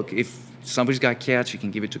 And look, if somebody's got cats, you can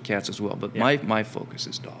give it to cats as well. But my focus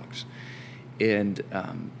is dogs. And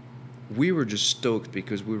we were just stoked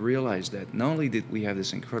because we realized that not only did we have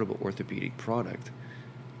this incredible orthopedic product,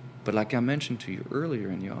 but like I mentioned to you earlier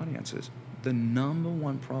in the audiences, the number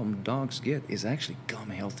one problem dogs get is actually gum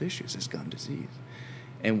health issues, is gum disease.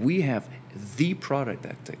 And we have the product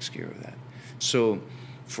that takes care of that. So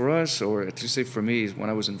for us, or to say for me, when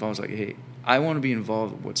I was involved, I was like, hey, I want to be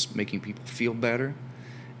involved with what's making people feel better,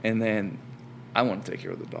 and then I want to take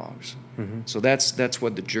care of the dogs. Mm-hmm. So that's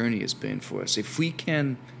what the journey has been for us. If we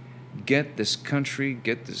can get this country,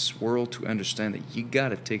 get this world to understand that you got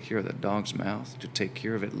to take care of the dog's mouth to take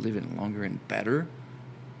care of it living longer and better,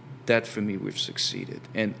 that for me we've succeeded.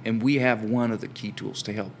 And we have one of the key tools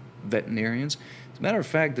to help veterinarians. As a matter of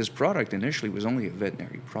fact, this product initially was only a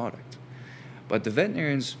veterinary product. But the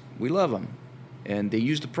veterinarians, we love them, and they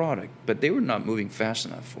use the product, but they were not moving fast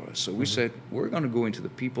enough for us. So we said, we're going to go into the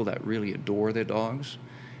people that really adore their dogs,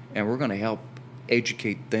 and we're going to help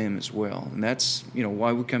educate them as well. And that's,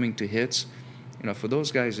 why we're coming to HITS. For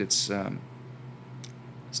those guys, it's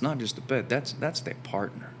not just a pet, that's their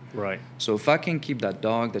partner. Right. So if I can keep that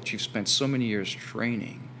dog that you've spent so many years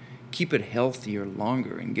training, keep it healthier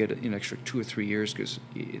longer and get an extra 2 or 3 years because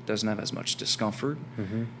it doesn't have as much discomfort,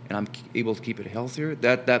 and I'm able to keep it healthier,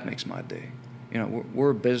 that makes my day.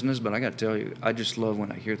 We're a business, but I got to tell you, I just love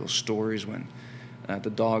when I hear those stories when the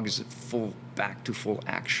dog is back to full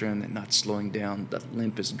action and not slowing down, that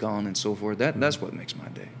limp is gone and so forth. That's what makes my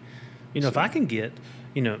day. If I can get,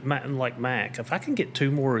 like Mac, if I can get 2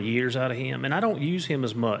 more years out of him, and I don't use him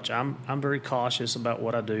as much, I'm very cautious about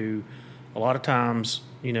what I do. A lot of times,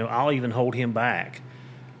 I'll even hold him back.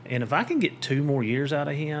 And if I can get 2 more years out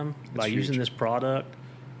of him by using this product,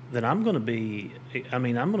 then I'm going to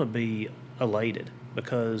be elated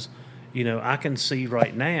because, I can see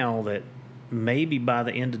right now that maybe by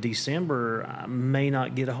the end of December, I may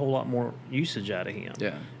not get a whole lot more usage out of him.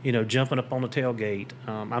 Yeah. Jumping up on the tailgate.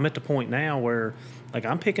 I'm at the point now where, like,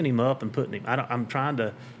 I'm picking him up and putting him. I'm trying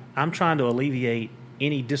to alleviate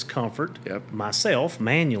any discomfort myself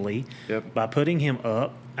manually by putting him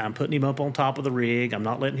up. I'm putting him up on top of the rig. I'm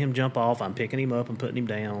not letting him jump off. I'm picking him up and putting him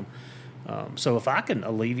down. So if I can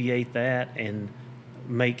alleviate that and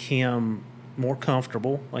make him more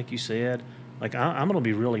comfortable, like you said, like I'm going to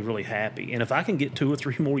be really, really happy. And if I can get 2 or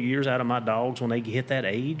 3 more years out of my dogs when they hit that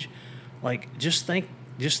age, like just think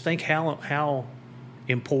how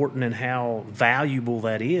important and how valuable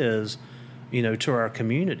that is, to our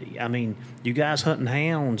community. I mean, you guys hunting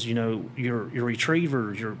hounds, your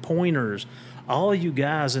retrievers, your pointers, all you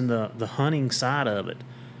guys in the hunting side of it.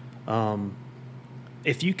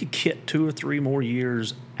 If you could get 2 or 3 more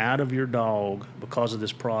years out of your dog because of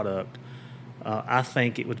this product, I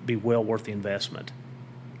think it would be well worth the investment.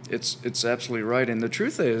 It's absolutely right. And the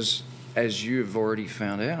truth is, as you've already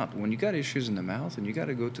found out, when you got issues in the mouth and you got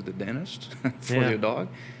to go to the dentist for your dog,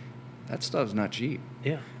 that stuff's not cheap.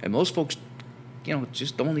 Yeah. And most folks,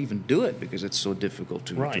 just don't even do it because it's so difficult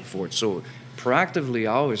to afford. So proactively,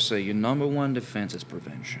 I always say your number one defense is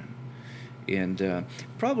prevention. And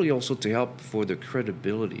probably also to help for the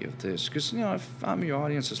credibility of this. Because, if I'm your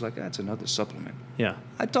audience, it's like, that's another supplement. Yeah.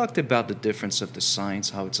 I talked about the difference of the science,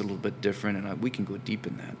 how it's a little bit different, and we can go deep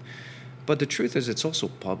in that. But the truth is, it's also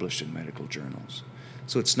published in medical journals.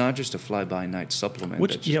 So it's not just a fly-by-night supplement.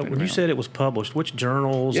 When you said it was published, which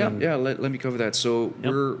journals? Yeah, let me cover that. So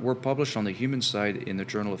Yep. we're published on the human side in the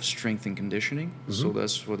Journal of Strength and Conditioning. So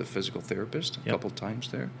that's for the physical therapist, a couple times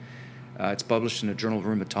there. It's published in the Journal of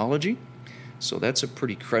Rheumatology. So that's a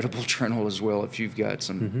pretty credible journal as well if you've got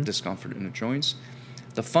some discomfort in the joints.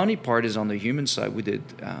 The funny part is on the human side, we did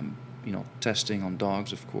testing on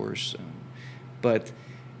dogs, of course. But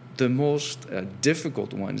the most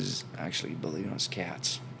difficult one is actually, believe it or not,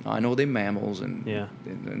 cats. Now, I know they're mammals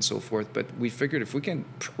and so forth, but we figured if we can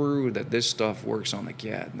prove that this stuff works on the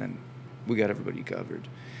cat, then we got everybody covered.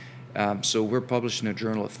 So we're published in a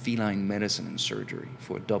Journal of Feline Medicine and Surgery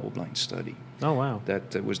for a double-blind study. Oh, wow.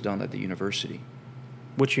 That was done at the university.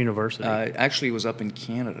 Which university? Actually, it was up in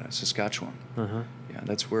Canada, Saskatchewan. Uh-huh. Yeah,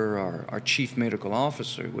 that's where our chief medical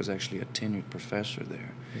officer was actually a tenured professor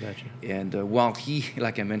there. Gotcha. And while he,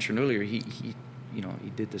 like I mentioned earlier, he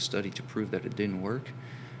did the study to prove that it didn't work.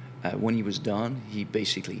 When he was done, he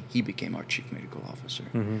became our chief medical officer.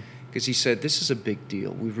 Because he said, this is a big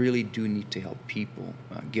deal. We really do need to help people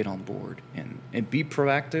get on board and be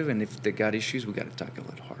proactive. And if they got issues, we got to tackle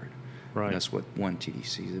it hard. Right. And that's what one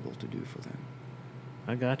TDC is able to do for them.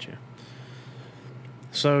 I got you.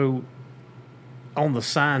 So, on the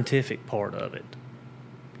scientific part of it,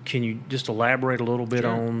 can you just elaborate a little bit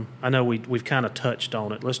on? I know we've kind of touched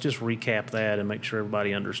on it. Let's just recap that and make sure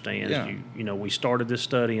everybody understands. Yeah. We started this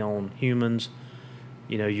study on humans.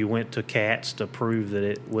 You went to cats to prove that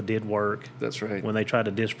it did work. That's right. When they tried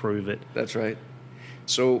to disprove it. That's right.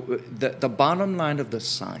 So the bottom line of the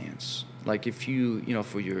science, like if you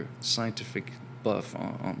for your scientific buff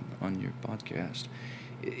on your podcast,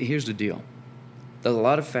 here's the deal. There's a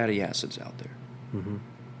lot of fatty acids out there.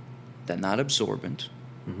 They're not absorbent,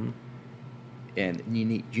 and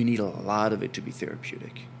you need a lot of it to be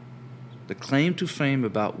therapeutic. The claim to fame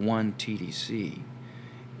about one TDC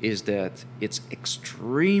is that it's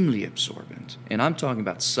extremely absorbent, and I'm talking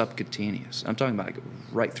about subcutaneous. I'm talking about like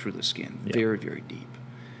right through the skin, very, very deep,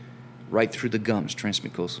 right through the gums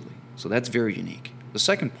transmucosally. So that's very unique. The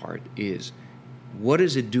second part is, what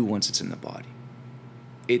does it do once it's in the body?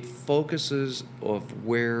 It focuses of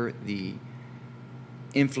where the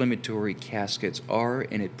inflammatory cascades are,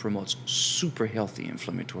 and it promotes super healthy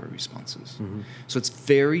inflammatory responses. So it's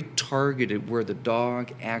very targeted where the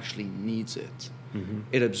dog actually needs it.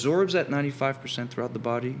 It absorbs at 95% throughout the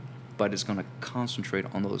body, but it's going to concentrate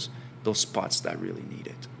on those spots that really need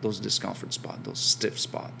it, those discomfort spots, those stiff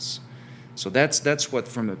spots. So that's what,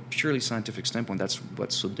 from a purely scientific standpoint, that's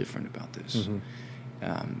what's so different about this.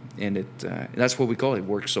 And that's what we call it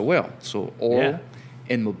works so well. So oral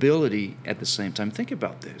and mobility at the same time. Think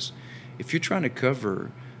about this. If you're trying to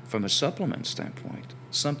cover, from a supplement standpoint,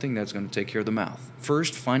 something that's going to take care of the mouth,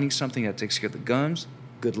 first, finding something that takes care of the gums,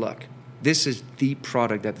 good luck. This is the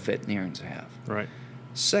product that veterinarians have. Right.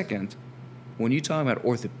 Second, when you talk about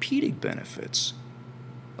orthopedic benefits,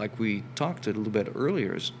 like we talked a little bit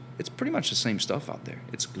earlier, it's pretty much the same stuff out there.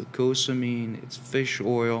 It's glucosamine, it's fish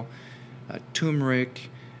oil, turmeric,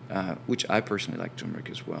 which I personally like turmeric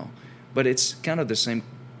as well. But it's kind of the same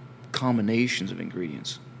combinations of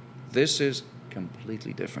ingredients. This is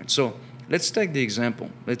completely different. So let's take the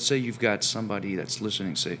example. Let's say you've got somebody that's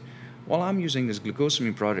listening say, well, I'm using this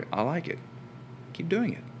glucosamine product. I like it. Keep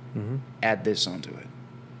doing it. Add this onto it.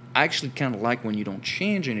 I actually kind of like when you don't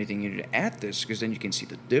change anything, you need to add this, because then you can see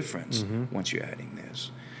the difference once you're adding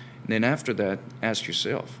this. And then after that, ask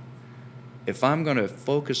yourself, if I'm going to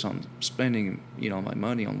focus on spending, my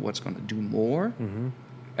money on what's going to do more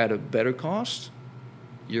at a better cost,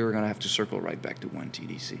 you're going to have to circle right back to one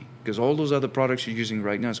TDC, because all those other products you're using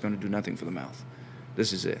right now is going to do nothing for the mouth.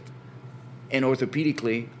 This is it. And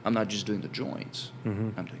orthopedically, I'm not just doing the joints.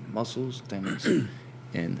 I'm doing the muscles, tendons,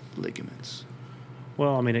 and ligaments.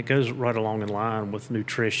 Well, I mean, it goes right along in line with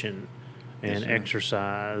nutrition and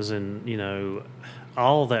exercise, and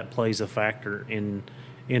all that plays a factor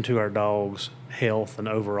into our dogs' health and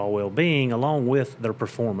overall well-being, along with their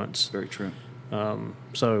performance. Very true.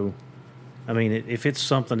 So, I mean, if it's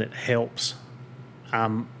something that helps,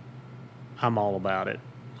 I'm all about it.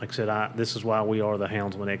 Like I said, this is why we are the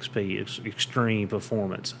Houndsman XP. It's extreme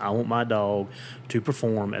performance. I want my dog to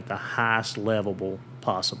perform at the highest level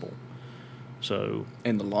possible. So,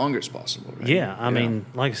 and the longest possible, right? Yeah, I mean,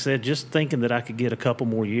 like I said, just thinking that I could get a couple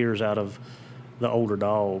more years out of the older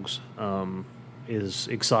dogs is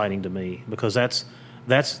exciting to me, because that's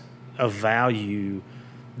a value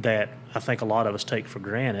that I think a lot of us take for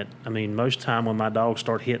granted. I mean, most time when my dogs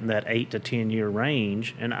start hitting that 8 to 10 year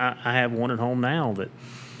range, and I have one at home now that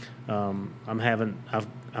I'm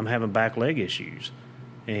having back leg issues,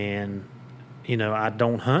 and I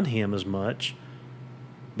don't hunt him as much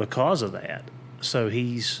because of that. So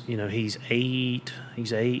he's 8,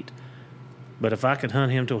 but if I could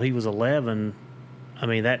hunt him till he was 11, I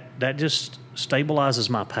mean that just stabilizes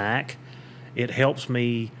my pack. It helps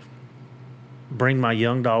me bring my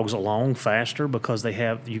young dogs along faster because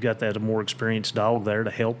you got that more experienced dog there to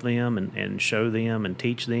help them and show them and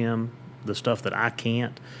teach them the stuff that I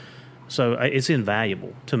can't. So it's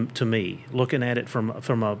invaluable to me, looking at it from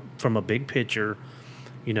a big picture,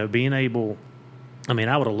 being able. I mean,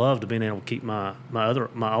 I would have loved to been able to keep my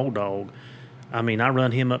old dog. I mean, I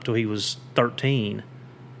run him up till he was 13,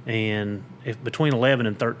 and if between 11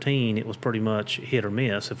 and 13, it was pretty much hit or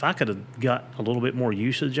miss. If I could have got a little bit more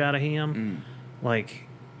usage out of him, like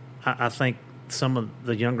I think some of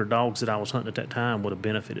the younger dogs that I was hunting at that time would have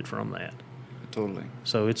benefited from that. Totally.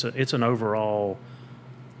 So it's an overall,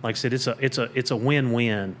 like I said, it's a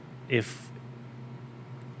win-win if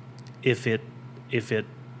it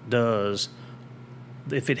does.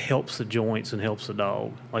 If it helps the joints and helps the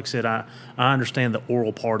dog. Like I said, I understand the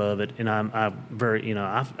oral part of it, and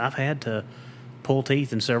I've had to pull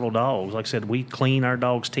teeth in several dogs. Like I said, we clean our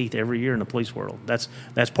dogs' teeth every year in the police world. That's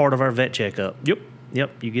part of our vet checkup.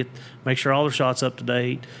 Yep. You make sure all their shots up to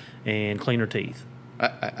date and clean their teeth.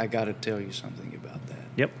 I got to tell you something about that.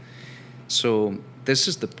 Yep. So this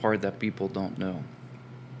is the part that people don't know.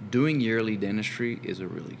 Doing yearly dentistry is a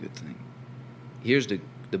really good thing. Here's the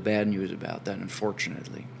bad news about that,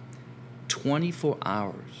 unfortunately. 24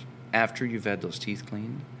 hours after you've had those teeth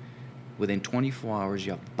cleaned, within 24 hours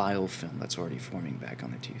you have biofilm that's already forming back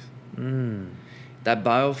on the teeth. That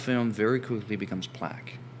biofilm very quickly becomes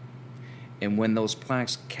plaque. And when those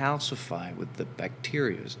plaques calcify with the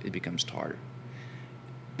bacteria, it becomes tartar.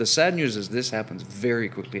 The sad news is this happens very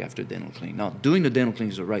quickly after dental cleaning. Now, doing the dental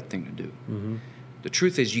cleaning is the right thing to do. Mm-hmm. The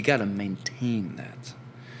truth is you got to maintain that.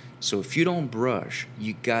 So if you don't brush,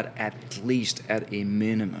 you got at least at a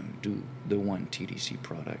minimum do the one TDC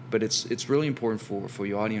product. But it's really important for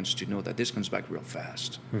your audience to know that this comes back real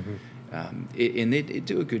fast. Mm-hmm. And they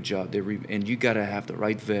do a good job. And you got to have the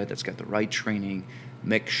right vet that's got the right training.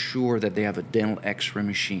 Make sure that they have a dental X-ray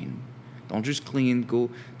machine. Don't just clean.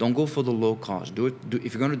 Don't go for the low cost.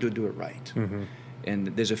 If you're going to do it right. Mm-hmm. And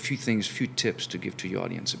there's a few tips to give to your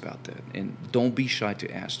audience about that. And don't be shy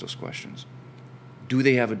to ask those questions. Do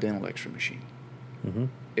they have a dental X-ray machine? Mm-hmm.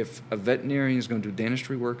 If a veterinarian is going to do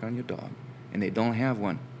dentistry work on your dog and they don't have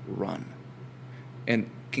one, run. And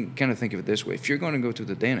can kind of think of it this way. If you're going to go to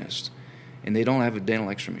the dentist and they don't have a dental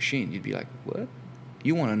X-ray machine, you'd be like, what?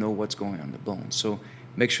 You want to know what's going on in the bone. So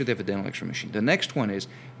make sure they have a dental X-ray machine. The next one is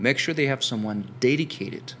make sure they have someone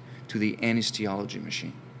dedicated to the anesthesiology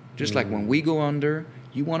machine. Just like when we go under,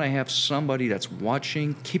 you want to have somebody that's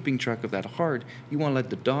watching, keeping track of that heart. You want to let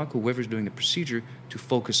the doc, whoever's doing the procedure, to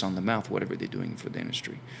focus on the mouth, whatever they're doing for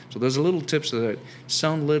dentistry. So those are little tips that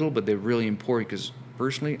sound little, but they're really important because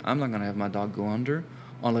personally, I'm not going to have my dog go under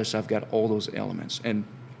unless I've got all those elements. And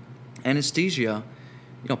anesthesia,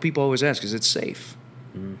 people always ask, is it safe?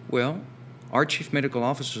 Well, our chief medical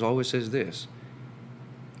officer always says this.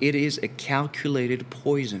 It is a calculated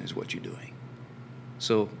poison is what you're doing.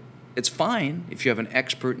 So it's fine if you have an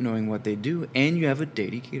expert knowing what they do and you have a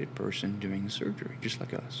dedicated person doing the surgery, just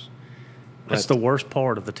like us. That's the worst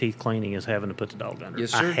part of the teeth cleaning is having to put the dog under.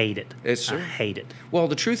 Yes, sir. I hate it. Yes, sir. I hate it. Well,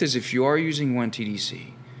 the truth is if you are using one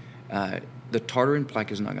TDC, the tartar and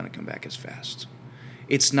plaque is not going to come back as fast.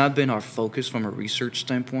 It's not been our focus from a research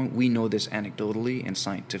standpoint. We know this anecdotally and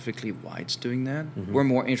scientifically why it's doing that. Mm-hmm. We're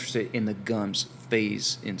more interested in the gums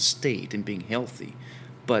phase and state and being healthy.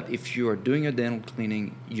 But if you are doing a dental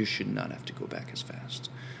cleaning, you should not have to go back as fast.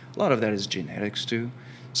 A lot of that is genetics too.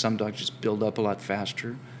 Some dogs just build up a lot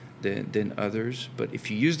faster than others. But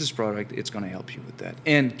if you use this product, it's going to help you with that.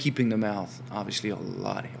 And keeping the mouth, obviously, a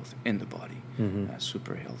lot healthy in the body. Mm-hmm.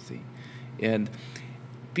 Super healthy. And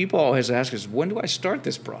people always ask us, when do I start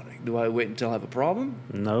this product? Do I wait until I have a problem?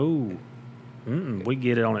 No. We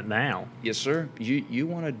get it on it now. Yes, sir. You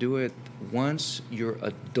want to do it once your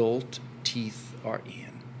adult teeth are in.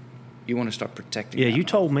 You want to start protecting them. Yeah, you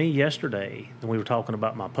told me yesterday when we were talking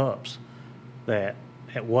about my pups that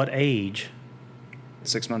at what age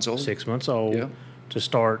 6 months old. 6 months old. Yeah. To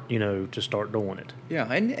start doing it.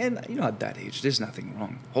 Yeah, and at that age, there's nothing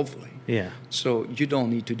wrong, hopefully. Yeah. So you don't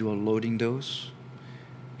need to do a loading dose.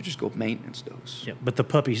 You just go maintenance dose. Yeah, but the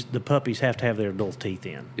puppies have to have their adult teeth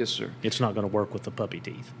in. Yes, sir. It's not going to work with the puppy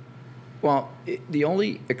teeth. Well, the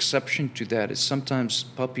only exception to that is sometimes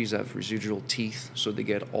puppies have residual teeth, so they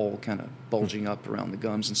get all kind of bulging up around the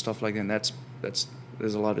gums and stuff like that. And that's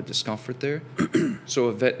there's a lot of discomfort there. So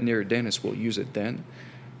a veterinary dentist will use it then.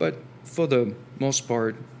 But for the most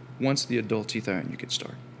part, once the adult teeth are in, you can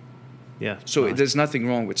start. Yeah. So nice. there's nothing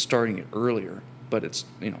wrong with starting it earlier, but it's,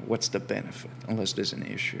 what's the benefit unless there's an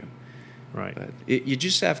issue? Right. But you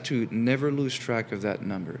just have to never lose track of that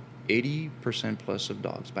number. 80% plus of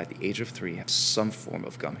dogs by the age of 3 have some form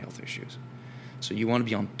of gum health issues. So you want to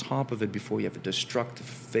be on top of it before you have a destructive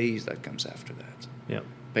phase that comes after that. Yep.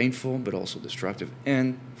 Painful, but also destructive,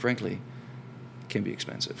 and frankly, can be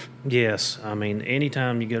expensive. Yes. I mean,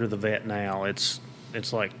 anytime you go to the vet now, it's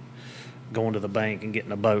like going to the bank and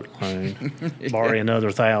getting a boat loan, borrow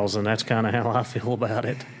another $1,000. That's kind of how I feel about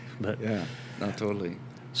it. But yeah, not totally.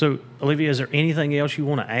 So, Olivia, is there anything else you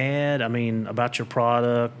want to add? I mean, about your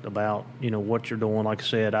product, about what you're doing? Like I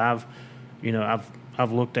said, I've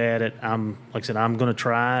looked at it. I'm going to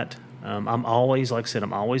try it. I'm always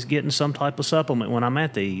getting some type of supplement when I'm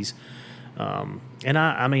at these. And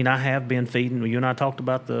I have been feeding. You and I talked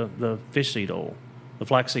about the fish seed oil, the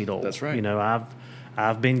flaxseed oil. That's right.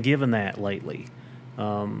 I've been given that lately.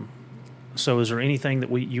 So is there anything that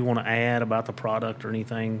you want to add about the product or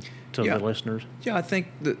anything to the listeners? Yeah, I think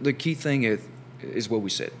the key thing is what we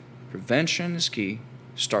said. Prevention is key.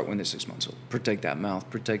 Start when they're 6 months old. Protect that mouth.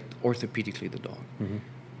 Protect orthopedically the dog. Mm-hmm.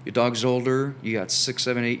 Your dog's older. You got 6,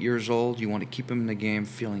 7, 8 years old. You want to keep him in the game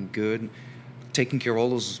feeling good. Taking care of all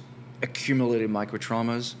those accumulated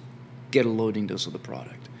microtraumas. Get a loading dose of the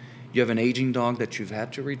product. You have an aging dog that you've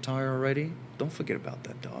had to retire already. Don't forget about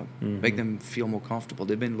that dog. Mm-hmm. Make them feel more comfortable.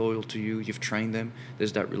 They've been loyal to you. You've trained them.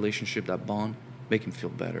 There's that relationship, that bond. Make them feel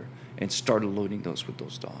better. And start a loading dose with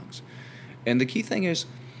those dogs. And the key thing is,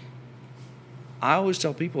 I always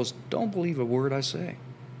tell people is don't believe a word I say.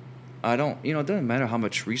 It doesn't matter how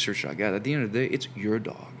much research I got. At the end of the day, it's your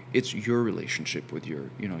dog. It's your relationship with your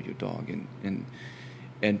dog.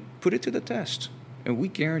 And put it to the test. And we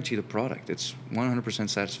guarantee the product. It's 100%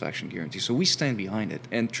 satisfaction guarantee. So we stand behind it.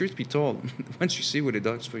 And truth be told, once you see what it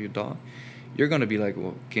does for your dog, you're going to be like,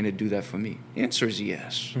 well, can it do that for me? The answer is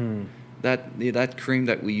yes. That cream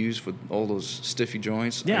that we use for all those stiffy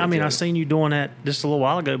joints. Yeah, I seen you doing that just a little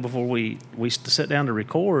while ago before we sat down to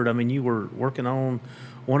record. I mean, you were working on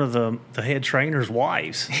one of the head trainer's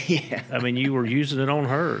wives. Yeah. I mean, you were using it on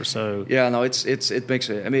her. So yeah, no, it makes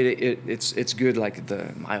it. I mean, it's good, like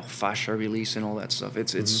the myofascia release and all that stuff.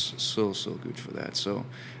 It's so good for that. So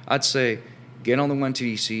I'd say get on the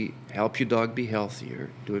 1TDC, help your dog be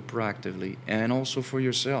healthier, do it proactively, and also for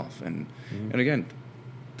yourself. And again,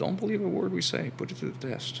 don't believe a word we say. Put it to the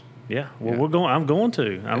test. Yeah. Well, I'm going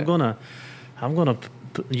to. I'm gonna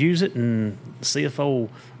use it and see if old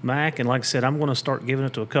Mac, and like I said, I'm going to start giving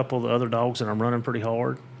it to a couple of the other dogs that I'm running pretty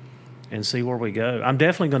hard and see where we go. I'm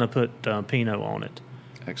definitely going to put Pinot on it.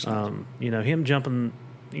 Excellent. Him jumping,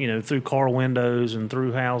 through car windows and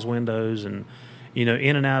through house windows and, in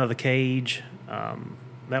and out of the cage.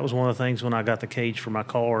 That was one of the things when I got the cage for my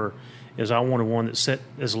car is I wanted one that set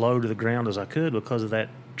as low to the ground as I could because of that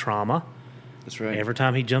trauma. That's right. Every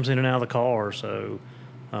time he jumps in and out of the car, so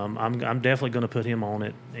I'm definitely going to put him on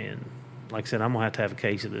it, and like I said, I'm going to have a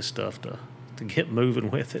case of this stuff to get moving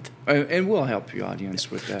with it. And we'll help your audience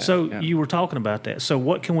with that. So you were talking about that. So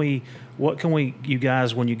what can we, you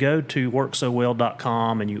guys, when you go to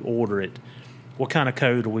worksowell.com and you order it, what kind of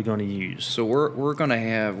code are we going to use? So we're going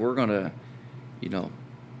to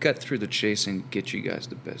cut through the chase and get you guys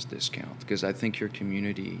the best discount, because I think your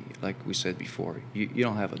community, like we said before, you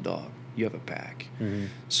don't have a dog. You have a pack. Mm-hmm.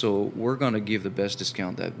 So we're going to give the best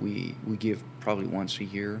discount that we give probably once a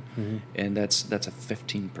year, and that's a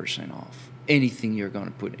 15% off anything you're going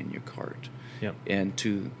to put in your cart. Yep. And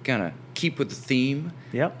to kind of keep with the theme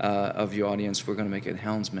of your audience, we're going to make it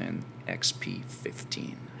Houndsman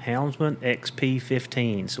XP15. Houndsman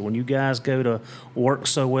XP15. So when you guys go to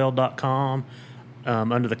worksowell.com,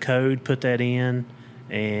 under the code, put that in,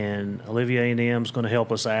 and Olivia A&M is going to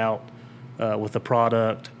help us out with the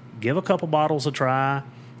product. Give a couple bottles a try.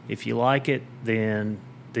 If you like it, then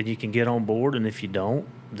you can get on board, and if you don't,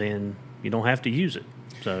 then you don't have to use it.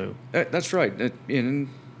 So that's right. And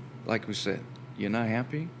like we said, you're not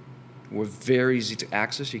happy? We're very easy to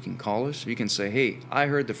access. You can call us. You can say, hey, I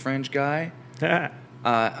heard the French guy.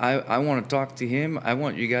 I want to talk to him. I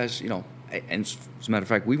want you guys, and as a matter of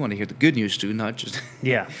fact, we want to hear the good news too, not just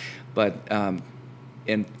yeah. But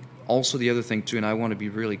and also the other thing too, and I want to be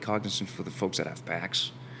really cognizant for the folks that have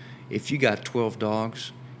packs. If you got 12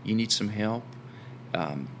 dogs, you need some help.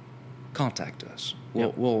 contact us.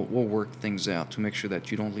 We'll work things out to make sure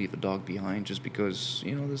that you don't leave a dog behind just because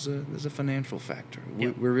there's a financial factor. We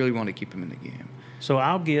really want to keep him in the game. So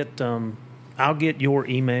I'll get your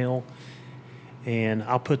email, and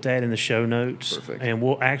I'll put that in the show notes. Perfect. And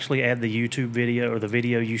we'll actually add the YouTube video or the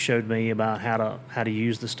video you showed me about how to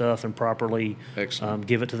use the stuff and properly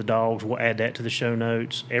give it to the dogs. We'll add that to the show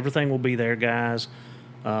notes. Everything will be there, guys.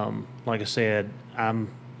 Like I said, I'm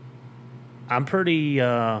pretty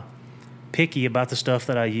picky about the stuff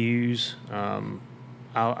that I use.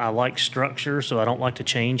 I like structure, so I don't like to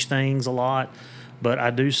change things a lot. But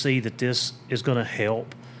I do see that this is going to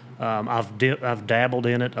help. I've dabbled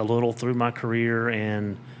in it a little through my career,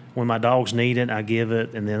 and when my dogs need it, I give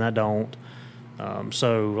it, and then I don't.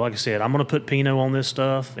 So, like I said, I'm going to put Pino on this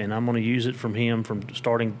stuff, and I'm going to use it from him from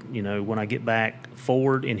starting, when I get back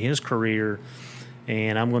forward in his career,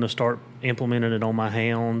 and I'm going to start implementing it on my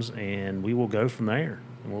hounds, and we will go from there.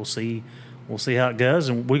 And we'll see how it goes,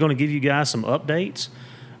 and we're going to give you guys some updates.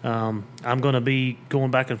 I'm going to be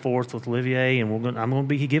going back and forth with Olivier, and I'm going to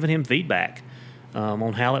be giving him feedback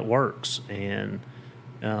on how it works. And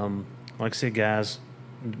like I said, guys,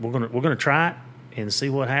 we're going to try it and see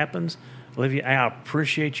what happens. Olivier, I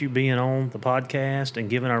appreciate you being on the podcast and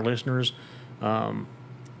giving our listeners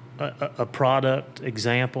a product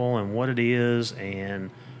example and what it is.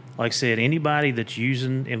 And like I said, anybody that's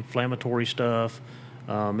using inflammatory stuff,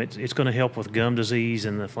 it's going to help with gum disease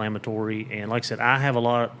and the inflammatory. And like I said,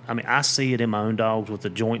 I see it in my own dogs with the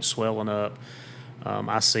joints swelling up.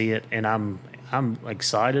 I see it, and I'm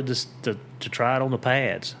excited to try it on the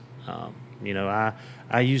pads.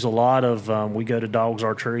 I use a lot of, we go to Dogs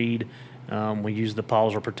Are Treed. We use the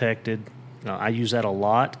Paws Are Protected. I use that a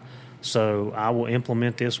lot. So I will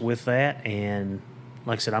implement this with that. And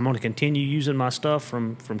like I said, I'm going to continue using my stuff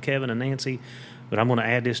from Kevin and Nancy, but I'm going to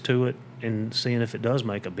add this to it and seeing if it does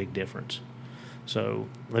make a big difference. So,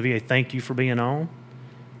 Olivier, thank you for being on.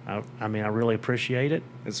 I really appreciate it.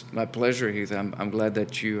 It's my pleasure, Heath. I'm glad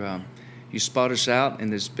that you spot us out in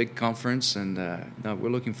this big conference, and we're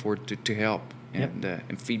looking forward to help. And,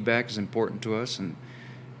 and feedback is important to us, and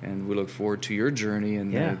we look forward to your journey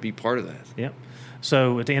and be part of that. Yep.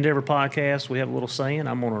 So at the end of every podcast, we have a little saying.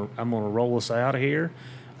 I'm gonna roll us out of here.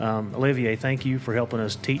 Olivier, thank you for helping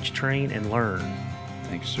us teach, train, and learn.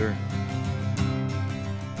 Thank you, sir.